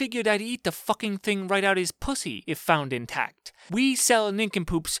 because he figured I'd eat the fucking thing right out his pussy if found intact. We sell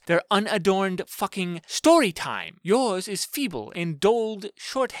nincompoops their unadorned fucking story time. Yours is feeble and doled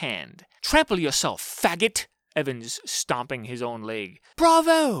shorthand. Trample yourself, faggot! Evans stomping his own leg.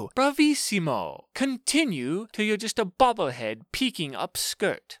 Bravo! Bravissimo! Continue till you're just a bobblehead peeking up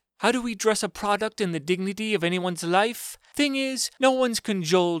skirt. How do we dress a product in the dignity of anyone's life? Thing is, no one's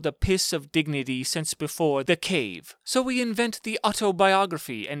cajoled a piss of dignity since before the cave. So we invent the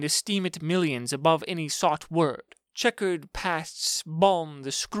autobiography and esteem it millions above any sought word. Checkered pasts balm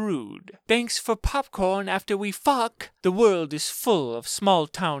the screwed. Thanks for popcorn after we fuck. The world is full of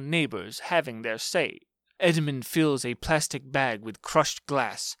small-town neighbors having their say. Edmund fills a plastic bag with crushed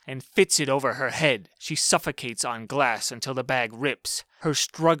glass and fits it over her head. She suffocates on glass until the bag rips. Her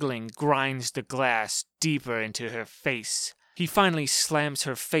struggling grinds the glass deeper into her face. He finally slams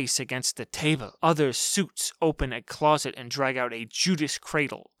her face against the table. Other suits open a closet and drag out a Judas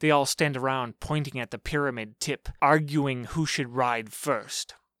cradle. They all stand around pointing at the pyramid tip, arguing who should ride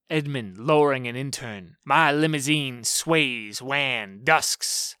first. Edmund lowering an intern. My limousine sways, wan,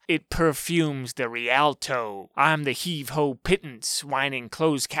 dusks. It perfumes the Rialto. I'm the heave-ho pittance, whining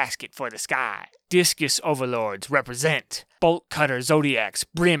clothes casket for the sky. Discus overlords represent. Bolt cutter zodiacs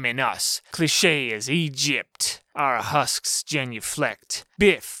brim in us. Cliché as Egypt. Our husks genuflect.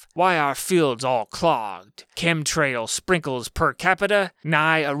 Biff, Why are fields all clogged? Chemtrail sprinkles per capita?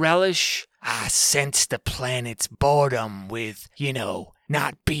 Nigh a relish? I sense the planet's boredom with,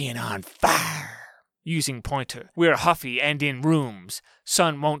 not being on fire. Using pointer. We're huffy and in rooms.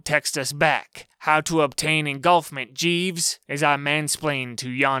 Sun won't text us back. How to obtain engulfment, Jeeves? As I mansplain to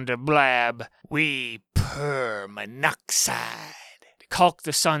yonder blab, we purr monoxide. Caulk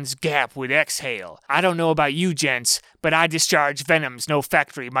the sun's gap with exhale. I don't know about you gents, but I discharge venoms no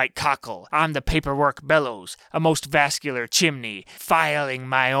factory might cockle. I'm the paperwork bellows, a most vascular chimney, filing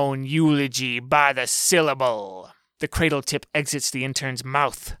my own eulogy by the syllable. The cradle tip exits the intern's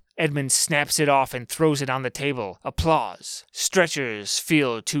mouth. Edmund snaps it off and throws it on the table. Applause. Stretchers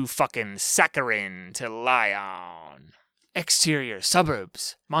feel too fucking saccharine to lie on. Exterior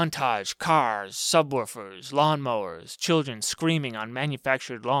suburbs. Montage, cars, subwoofers, lawnmowers, children screaming on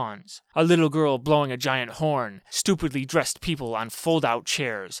manufactured lawns. A little girl blowing a giant horn. Stupidly dressed people on fold-out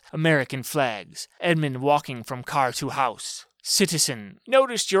chairs. American flags. Edmund walking from car to house. Citizen,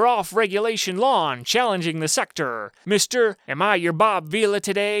 noticed you're off regulation lawn, challenging the sector. Mister, am I your Bob Vila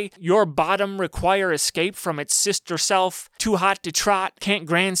today? Your bottom require escape from its sister self? Too hot to trot? Can't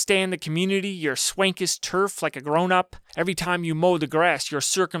grandstand the community, your swankest turf like a grown-up? Every time you mow the grass, your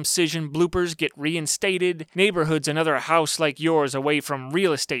circumcision bloopers get reinstated. Neighborhood's another house like yours away from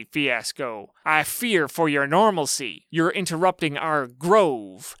real estate fiasco. I fear for your normalcy. You're interrupting our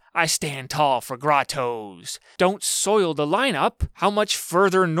grove. I stand tall for grottos. Don't soil the lineup. How much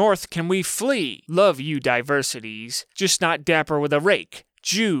further north can we flee? Love you diversities. Just not dapper with a rake.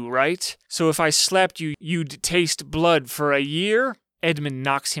 Jew, right? So if I slapped you, you'd taste blood for a year? Edmund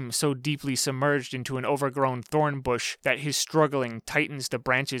knocks him so deeply submerged into an overgrown thorn bush that his struggling tightens the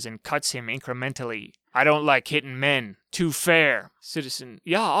branches and cuts him incrementally. I don't like hitting men. Too fair. Citizen,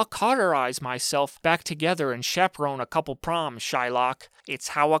 yeah, I'll cauterize myself back together and chaperone a couple proms, Shylock. It's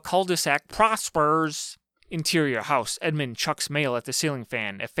how a cul-de-sac prospers. Interior house. Edmund chucks mail at the ceiling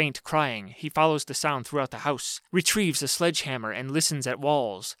fan, a faint crying. He follows the sound throughout the house. Retrieves a sledgehammer and listens at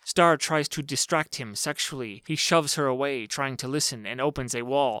walls. Star tries to distract him sexually. He shoves her away, trying to listen, and opens a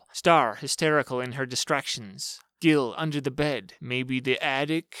wall. Star, hysterical in her distractions. GIL, under the bed. Maybe the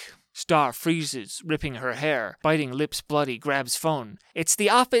attic? Star freezes, ripping her hair. Biting lips bloody, grabs phone. It's the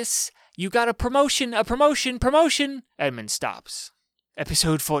office! You got a promotion! Edmund stops.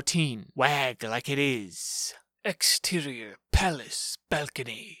 Episode 14. Wag like it is. Exterior palace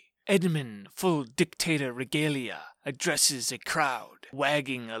balcony. Edmund, full dictator regalia, addresses a crowd,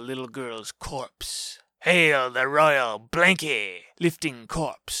 wagging a little girl's corpse. Hail the royal blankie! Lifting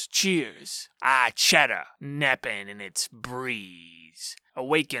corpse, cheers. I chatter, napping in its breeze.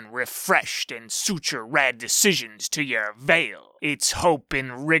 Awaken refreshed and suture rad decisions to your veil. It's hope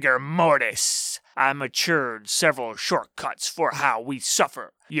in rigor mortis. I matured several shortcuts for how we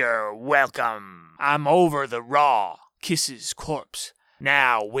suffer. You're welcome. I'm over the raw. Kisses corpse.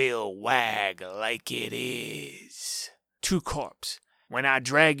 Now we'll wag like it is. To corpse. When I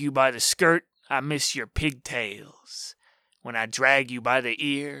drag you by the skirt, I miss your pigtails. When I drag you by the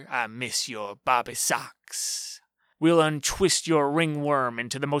ear, I miss your bobby socks. We'll untwist your ringworm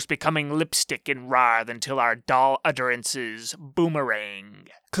into the most becoming lipstick and writhe until our dull utterances boomerang.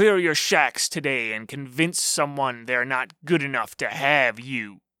 Clear your shacks today and convince someone they're not good enough to have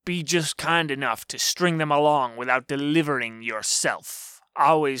you. Be just kind enough to string them along without delivering yourself.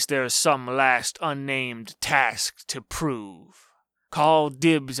 Always there's some last unnamed task to prove. Call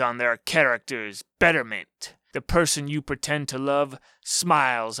dibs on their character's betterment. The person you pretend to love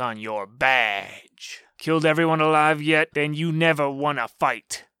smiles on your badge. Killed everyone alive yet? Then you never won a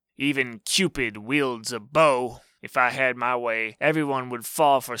fight. Even Cupid wields a bow. If I had my way, everyone would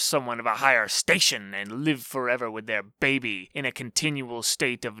fall for someone of a higher station and live forever with their baby in a continual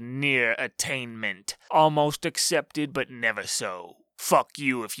state of near attainment. Almost accepted, but never so. Fuck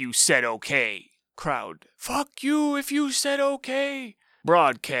you if you said okay. Crowd. Fuck you if you said okay.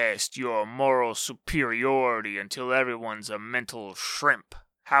 Broadcast your moral superiority until everyone's a mental shrimp.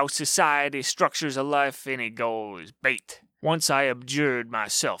 How society structures a life, any goal is bait. Once I abjured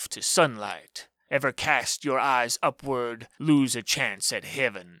myself to sunlight. Ever cast your eyes upward, lose a chance at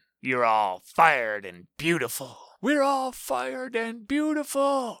heaven. You're all fired and beautiful. We're all fired and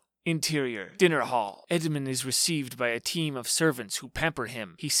beautiful. Interior, dinner hall. Edmund is received by a team of servants who pamper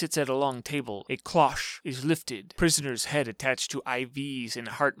him. He sits at a long table. A cloche is lifted. Prisoner's head attached to IVs and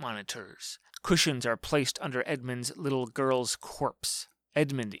heart monitors. Cushions are placed under Edmund's little girl's corpse.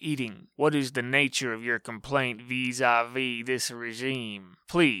 Edmund eating. What is the nature of your complaint vis-a-vis this regime?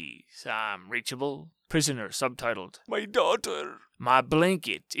 Please, I'm reachable. Prisoner subtitled. My daughter. My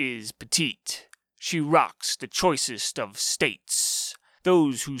blanket is petite. She rocks the choicest of states.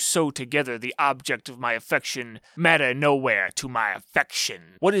 Those who sew together the object of my affection matter nowhere to my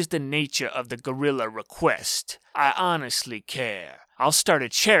affection. What is the nature of the guerrilla request? I honestly care. I'll start a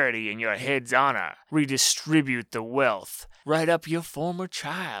charity in your head's honor. Redistribute the wealth. Write up your former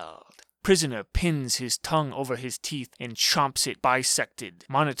child. Prisoner pins his tongue over his teeth and chomps it bisected.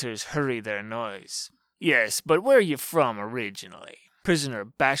 Monitors hurry their noise. Yes, but where are you from originally? Prisoner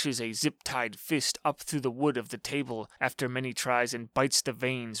bashes a zip-tied fist up through the wood of the table after many tries and bites the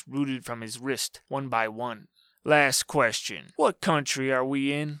veins rooted from his wrist, one by one. Last question. What country are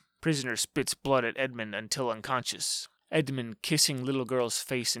we in? Prisoner spits blood at Edmund until unconscious. Edmund kissing little girl's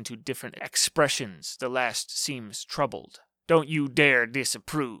face into different expressions. The last seems troubled. Don't you dare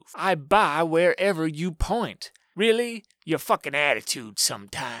disapprove. I buy wherever you point. Really? Your fucking attitude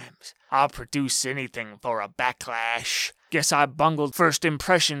sometimes. I'll produce anything for a backlash. Guess I bungled first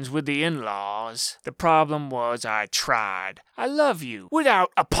impressions with the in-laws. The problem was I tried. I love you,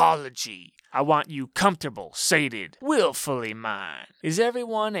 without apology. I want you comfortable, sated, willfully mine. Is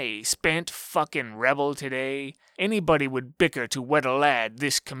everyone a spent fucking rebel today? Anybody would bicker to wed a lad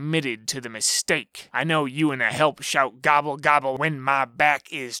this committed to the mistake. I know you and the help shout gobble gobble when my back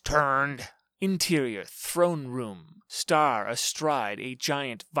is turned. Interior throne room. Star astride a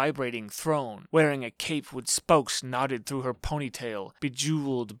giant vibrating throne, wearing a cape with spokes knotted through her ponytail,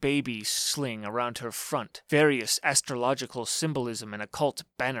 bejeweled baby sling around her front, various astrological symbolism and occult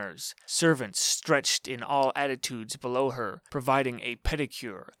banners, servants stretched in all attitudes below her, providing a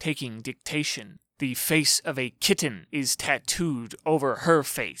pedicure, taking dictation. The face of a kitten is tattooed over her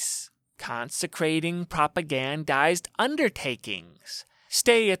face. Consecrating propagandized undertakings.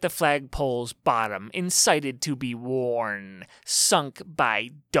 Stay at the flagpole's bottom, incited to be worn, sunk by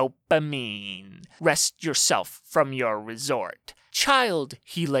dopamine. Rest yourself from your resort. Child,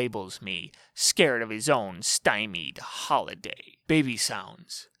 he labels me, scared of his own stymied holiday. Baby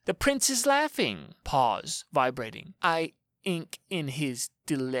sounds. The prince is laughing. Pause, vibrating. I ink in his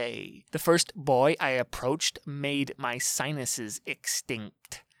delay. The first boy I approached made my sinuses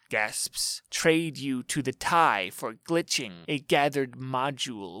extinct. Gasps. Trade you to the tie for glitching, a gathered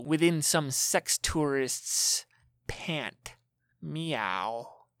module within some sex tourist's pant. Meow.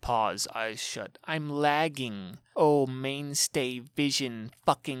 Pause, eyes shut. I'm lagging. Oh, mainstay vision,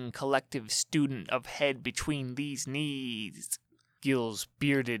 fucking collective student of head between these knees. GIL's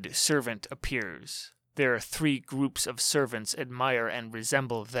bearded servant appears. There are 3 groups of servants admire and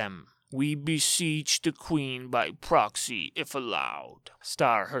resemble them. We beseech the queen by proxy, if allowed.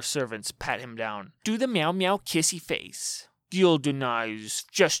 Star, her servants pat him down. Do the meow meow kissy face. GIL denies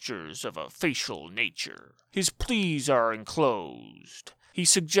gestures of a facial nature. His pleas are enclosed. He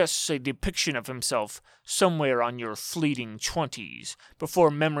suggests a depiction of himself somewhere on your fleeting 20s,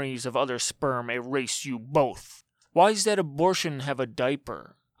 before memories of other sperm erase you both. Why's that abortion have a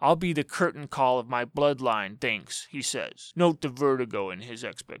diaper? I'll be the curtain call of my bloodline, thanks, he says. Note the vertigo in his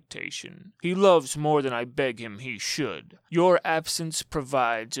expectation. He loves more than I beg him he should. Your absence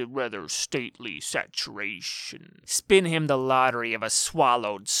provides a rather stately saturation. Spin him the lottery of a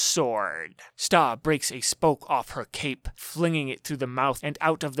swallowed sword. Star breaks a spoke off her cape, flinging it through the mouth and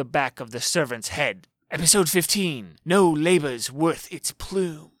out of the back of the servant's head. Episode 15. No labor's worth its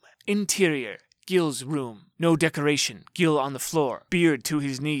plume. Interior. GIL's room. No decoration. GIL on the floor. Beard to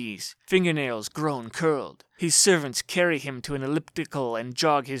his knees. Fingernails grown curled. His servants carry him to an elliptical and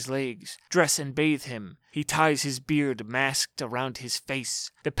jog his legs. Dress and bathe him. He ties his beard masked around his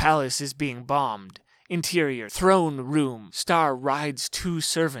face. The palace is being bombed. Interior. Throne room. Star rides 2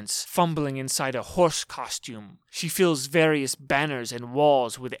 servants, fumbling inside a horse costume. She fills various banners and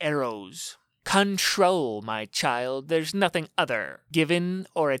walls with arrows. Control, my child, there's nothing other, given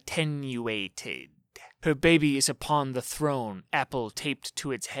or attenuated. Her baby is upon the throne, apple taped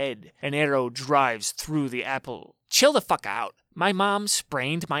to its head. An arrow drives through the apple. Chill the fuck out. My mom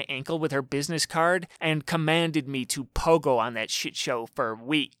sprained my ankle with her business card and commanded me to pogo on that shit show for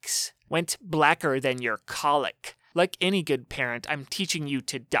weeks. Went blacker than your colic. Like any good parent, I'm teaching you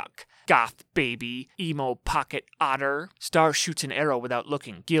to duck. Goth baby, emo pocket otter. Star shoots an arrow without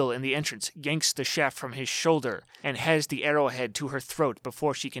looking. GIL in the entrance yanks the shaft from his shoulder and has the arrowhead to her throat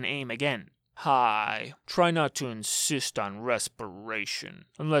before she can aim again. Hi. Try not to insist on respiration,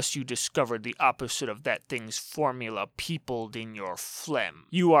 unless you discovered the opposite of that thing's formula peopled in your phlegm.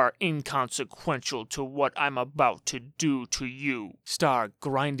 You are inconsequential to what I'm about to do to you. Star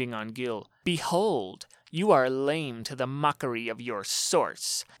grinding on GIL. Behold, you are lame to the mockery of your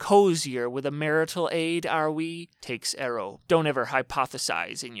source. Cozier with a marital aid, are we? Takes arrow. Don't ever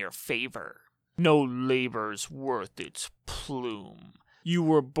hypothesize in your favor. No labor's worth its plume. You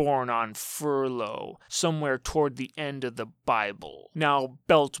were born on furlough, somewhere toward the end of the Bible. Now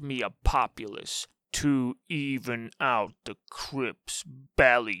belt me a populace to even out the Crips'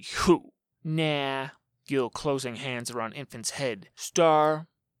 ballyhoo. Nah. Gil closing hands around Infant's head. Star,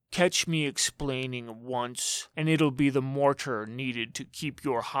 catch me explaining once, and it'll be the mortar needed to keep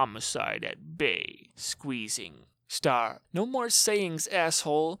your homicide at bay. Squeezing. Star, no more sayings,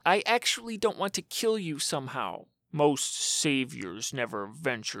 asshole. I actually don't want to kill you somehow. Most saviors never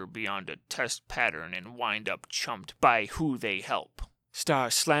venture beyond a test pattern and wind up chumped by who they help.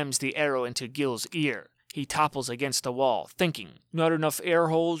 Star slams the arrow into Gil's ear. He topples against the wall, thinking, Not enough air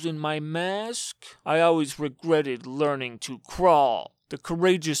holes in my mask? I always regretted learning to crawl. The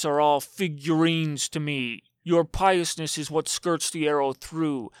courageous are all figurines to me. Your piousness is what skirts the arrow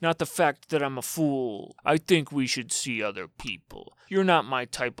through, not the fact that I'm a fool. I think we should see other people. You're not my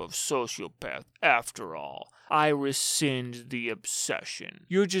type of sociopath, after all. I rescind the obsession.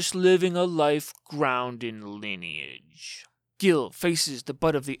 You're just living a life grounded in lineage. Gil faces the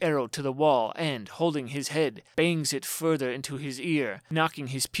butt of the arrow to the wall and, holding his head, bangs it further into his ear, knocking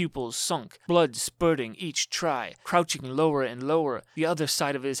his pupils sunk, blood spurting each try, crouching lower and lower, the other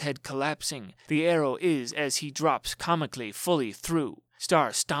side of his head collapsing. The arrow is, as he drops comically, fully through. Star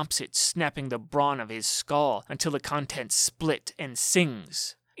stomps it, snapping the brawn of his skull until the contents split, and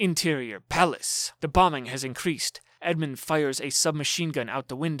sings. Interior palace. The bombing has increased. Edmund fires a submachine gun out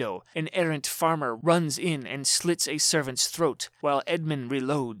the window. An errant farmer runs in and slits a servant's throat, while Edmund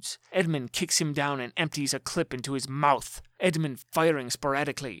reloads. Edmund kicks him down and empties a clip into his mouth. Edmund firing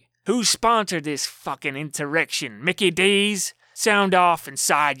sporadically. Who sponsored this fucking insurrection? Mickey D's? Sound off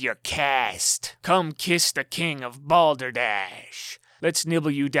inside your cast. Come kiss the king of Balderdash. Let's nibble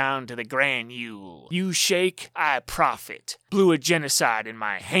you down to the granule. You shake, I profit. Blew a genocide in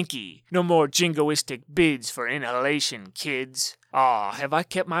my hanky. No more jingoistic bids for inhalation, kids. Aw, have I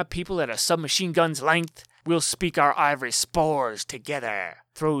kept my people at a submachine gun's length? We'll speak our ivory spores together.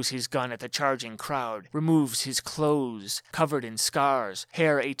 Throws his gun at the charging crowd, removes his clothes, covered in scars,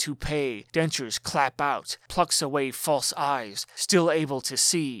 hair a toupee, dentures clap out, plucks away false eyes, still able to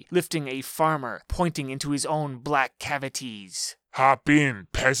see, lifting a farmer, pointing into his own black cavities. Hop in,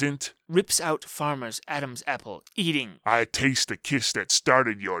 peasant. Rips out farmer's Adam's apple, eating. I taste the kiss that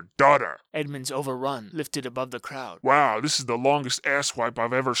started your daughter. Edmund's overrun, lifted above the crowd. Wow, this is the longest asswipe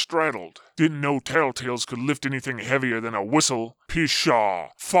I've ever straddled. Didn't know tattletales could lift anything heavier than a whistle.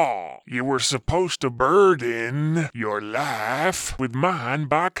 Pshaw, faw. You were supposed to burden your life with mine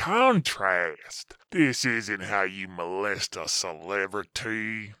by contrast. This isn't how you molest a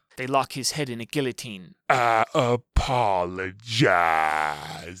celebrity. They lock his head in a guillotine. I apologize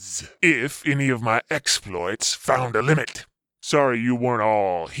if any of my exploits found a limit. Sorry you weren't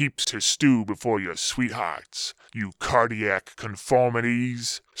all heaps to stew before your sweethearts, you cardiac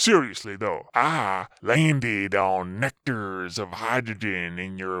conformities. Seriously though, I landed on nectars of hydrogen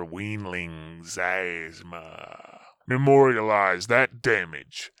in your weanling's asthma. Memorialize that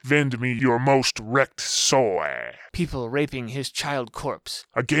damage. Vend me your most wrecked soy. People raping his child corpse.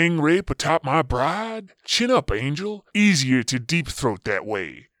 A gang rape atop my bride? Chin up, Angel. Easier to deep throat that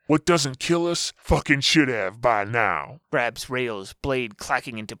way. What doesn't kill us, fucking should have by now. Grabs rails, blade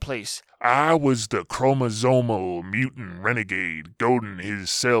clacking into place. I was the chromosomal mutant renegade, goading his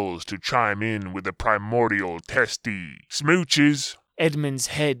cells to chime in with the primordial testy. Smooches. Edmund's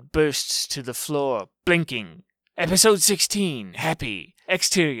head bursts to the floor, blinking. Episode 16, Happy.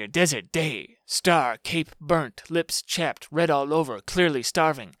 Exterior, desert, day. Star, cape burnt, lips chapped, red all over, clearly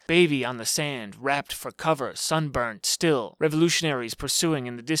starving. Baby on the sand, wrapped for cover, sunburnt, still. Revolutionaries pursuing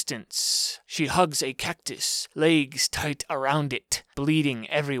in the distance. She hugs a cactus, legs tight around it, bleeding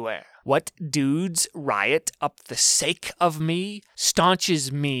everywhere. What dudes riot up the sake of me?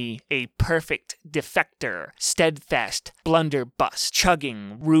 Staunches me, a perfect defector, steadfast blunderbuss,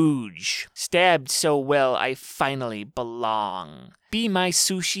 chugging rouge. Stabbed so well I finally belong. Be my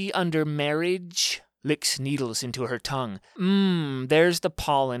sushi under marriage? Licks needles into her tongue. There's the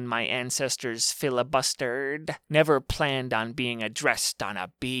pollen my ancestors filibustered. Never planned on being addressed on a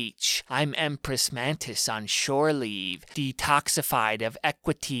beach. I'm Empress Mantis on shore leave, detoxified of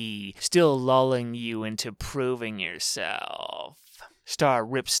equity, still lulling you into proving yourself. Star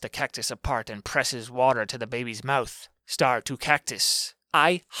rips the cactus apart and presses water to the baby's mouth. Star to cactus.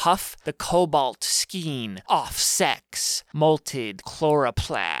 I huff the cobalt skein off sex, molted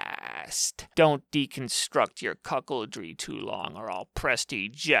chloroplast. Don't deconstruct your cuckoldry too long or I'll press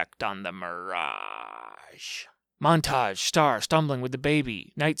eject on the mirage. Montage, Star stumbling with the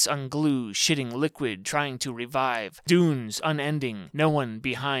baby. Nights unglued, shitting liquid, trying to revive. Dunes unending, no one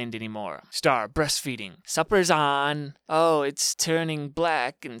behind anymore. Star breastfeeding. Supper's on. Oh, it's turning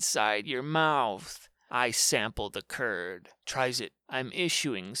black inside your mouth. I sample the curd. Tries it. I'm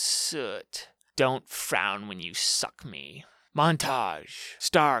issuing soot. Don't frown when you suck me. Montage.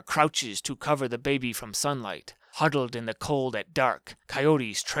 Star crouches to cover the baby from sunlight. Huddled in the cold at dark,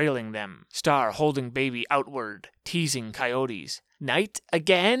 coyotes trailing them. Star holding baby outward, teasing coyotes. Night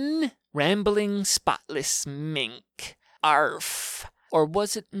again? Rambling, spotless mink. Arf. Or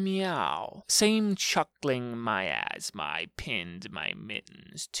was it meow? Same chuckling miasma I pinned my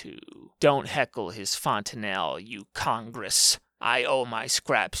mittens to. Don't heckle his fontanelle, you Congress. I owe my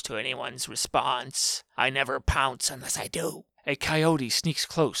scraps to anyone's response. I never pounce unless I do. A coyote sneaks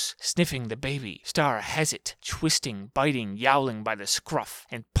close, sniffing the baby. Star has it, twisting, biting, yowling by the scruff,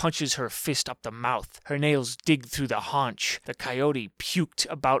 and punches her fist up the mouth. Her nails dig through the haunch. The coyote puked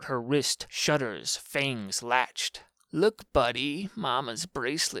about her wrist, shudders, fangs latched. Look, buddy, Mama's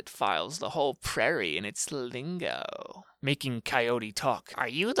bracelet files the whole prairie in its lingo. Making coyote talk. Are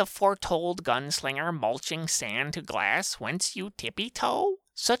you the foretold gunslinger mulching sand to glass whence you tippy-toe?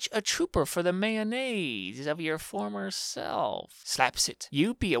 Such a trooper for the mayonnaise of your former self. Slaps it.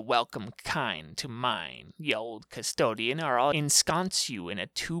 You be a welcome kind to mine, ye old custodian, or I'll ensconce you in a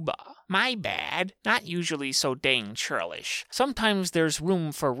tuba. My bad. Not usually so dang churlish. Sometimes there's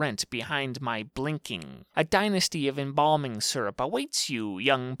room for rent behind my blinking. A dynasty of embalming syrup awaits you,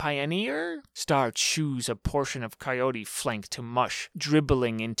 young pioneer. Star chews a portion of coyote flank to mush,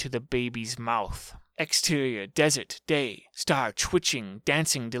 dribbling into the baby's mouth. Exterior, desert, day. Star twitching,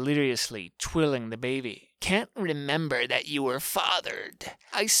 dancing deliriously, twirling the baby. Can't remember that you were fathered.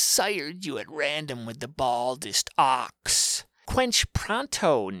 I sired you at random with the baldest ox. Quench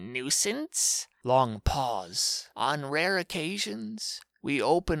pronto, nuisance. Long pause. On rare occasions, we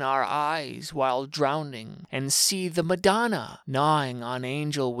open our eyes while drowning and see the Madonna gnawing on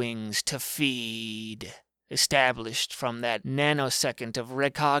angel wings to feed. Established from that nanosecond of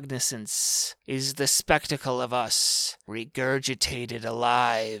recognizance is the spectacle of us, regurgitated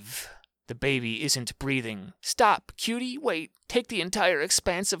alive. The baby isn't breathing. Stop, cutie, wait. Take the entire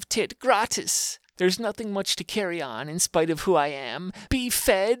expanse of tit, gratis. There's nothing much to carry on, in spite of who I am. Be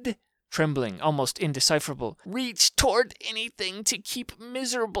fed. Trembling, almost indecipherable. Reach toward anything to keep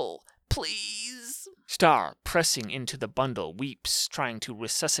miserable. Please. Star, pressing into the bundle, weeps, trying to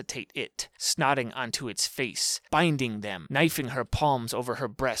resuscitate it, snotting onto its face, binding them, knifing her palms over her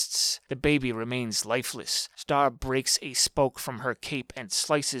breasts. The baby remains lifeless. Star breaks a spoke from her cape and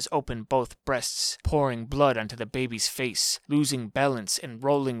slices open both breasts, pouring blood onto the baby's face, losing balance and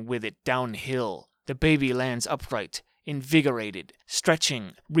rolling with it downhill. The baby lands upright, invigorated,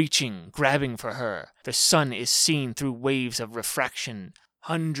 stretching, reaching, grabbing for her. The sun is seen through waves of refraction.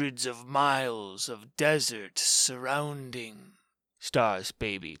 Hundreds of miles of desert surrounding. Star's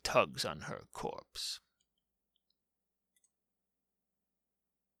baby tugs on her corpse.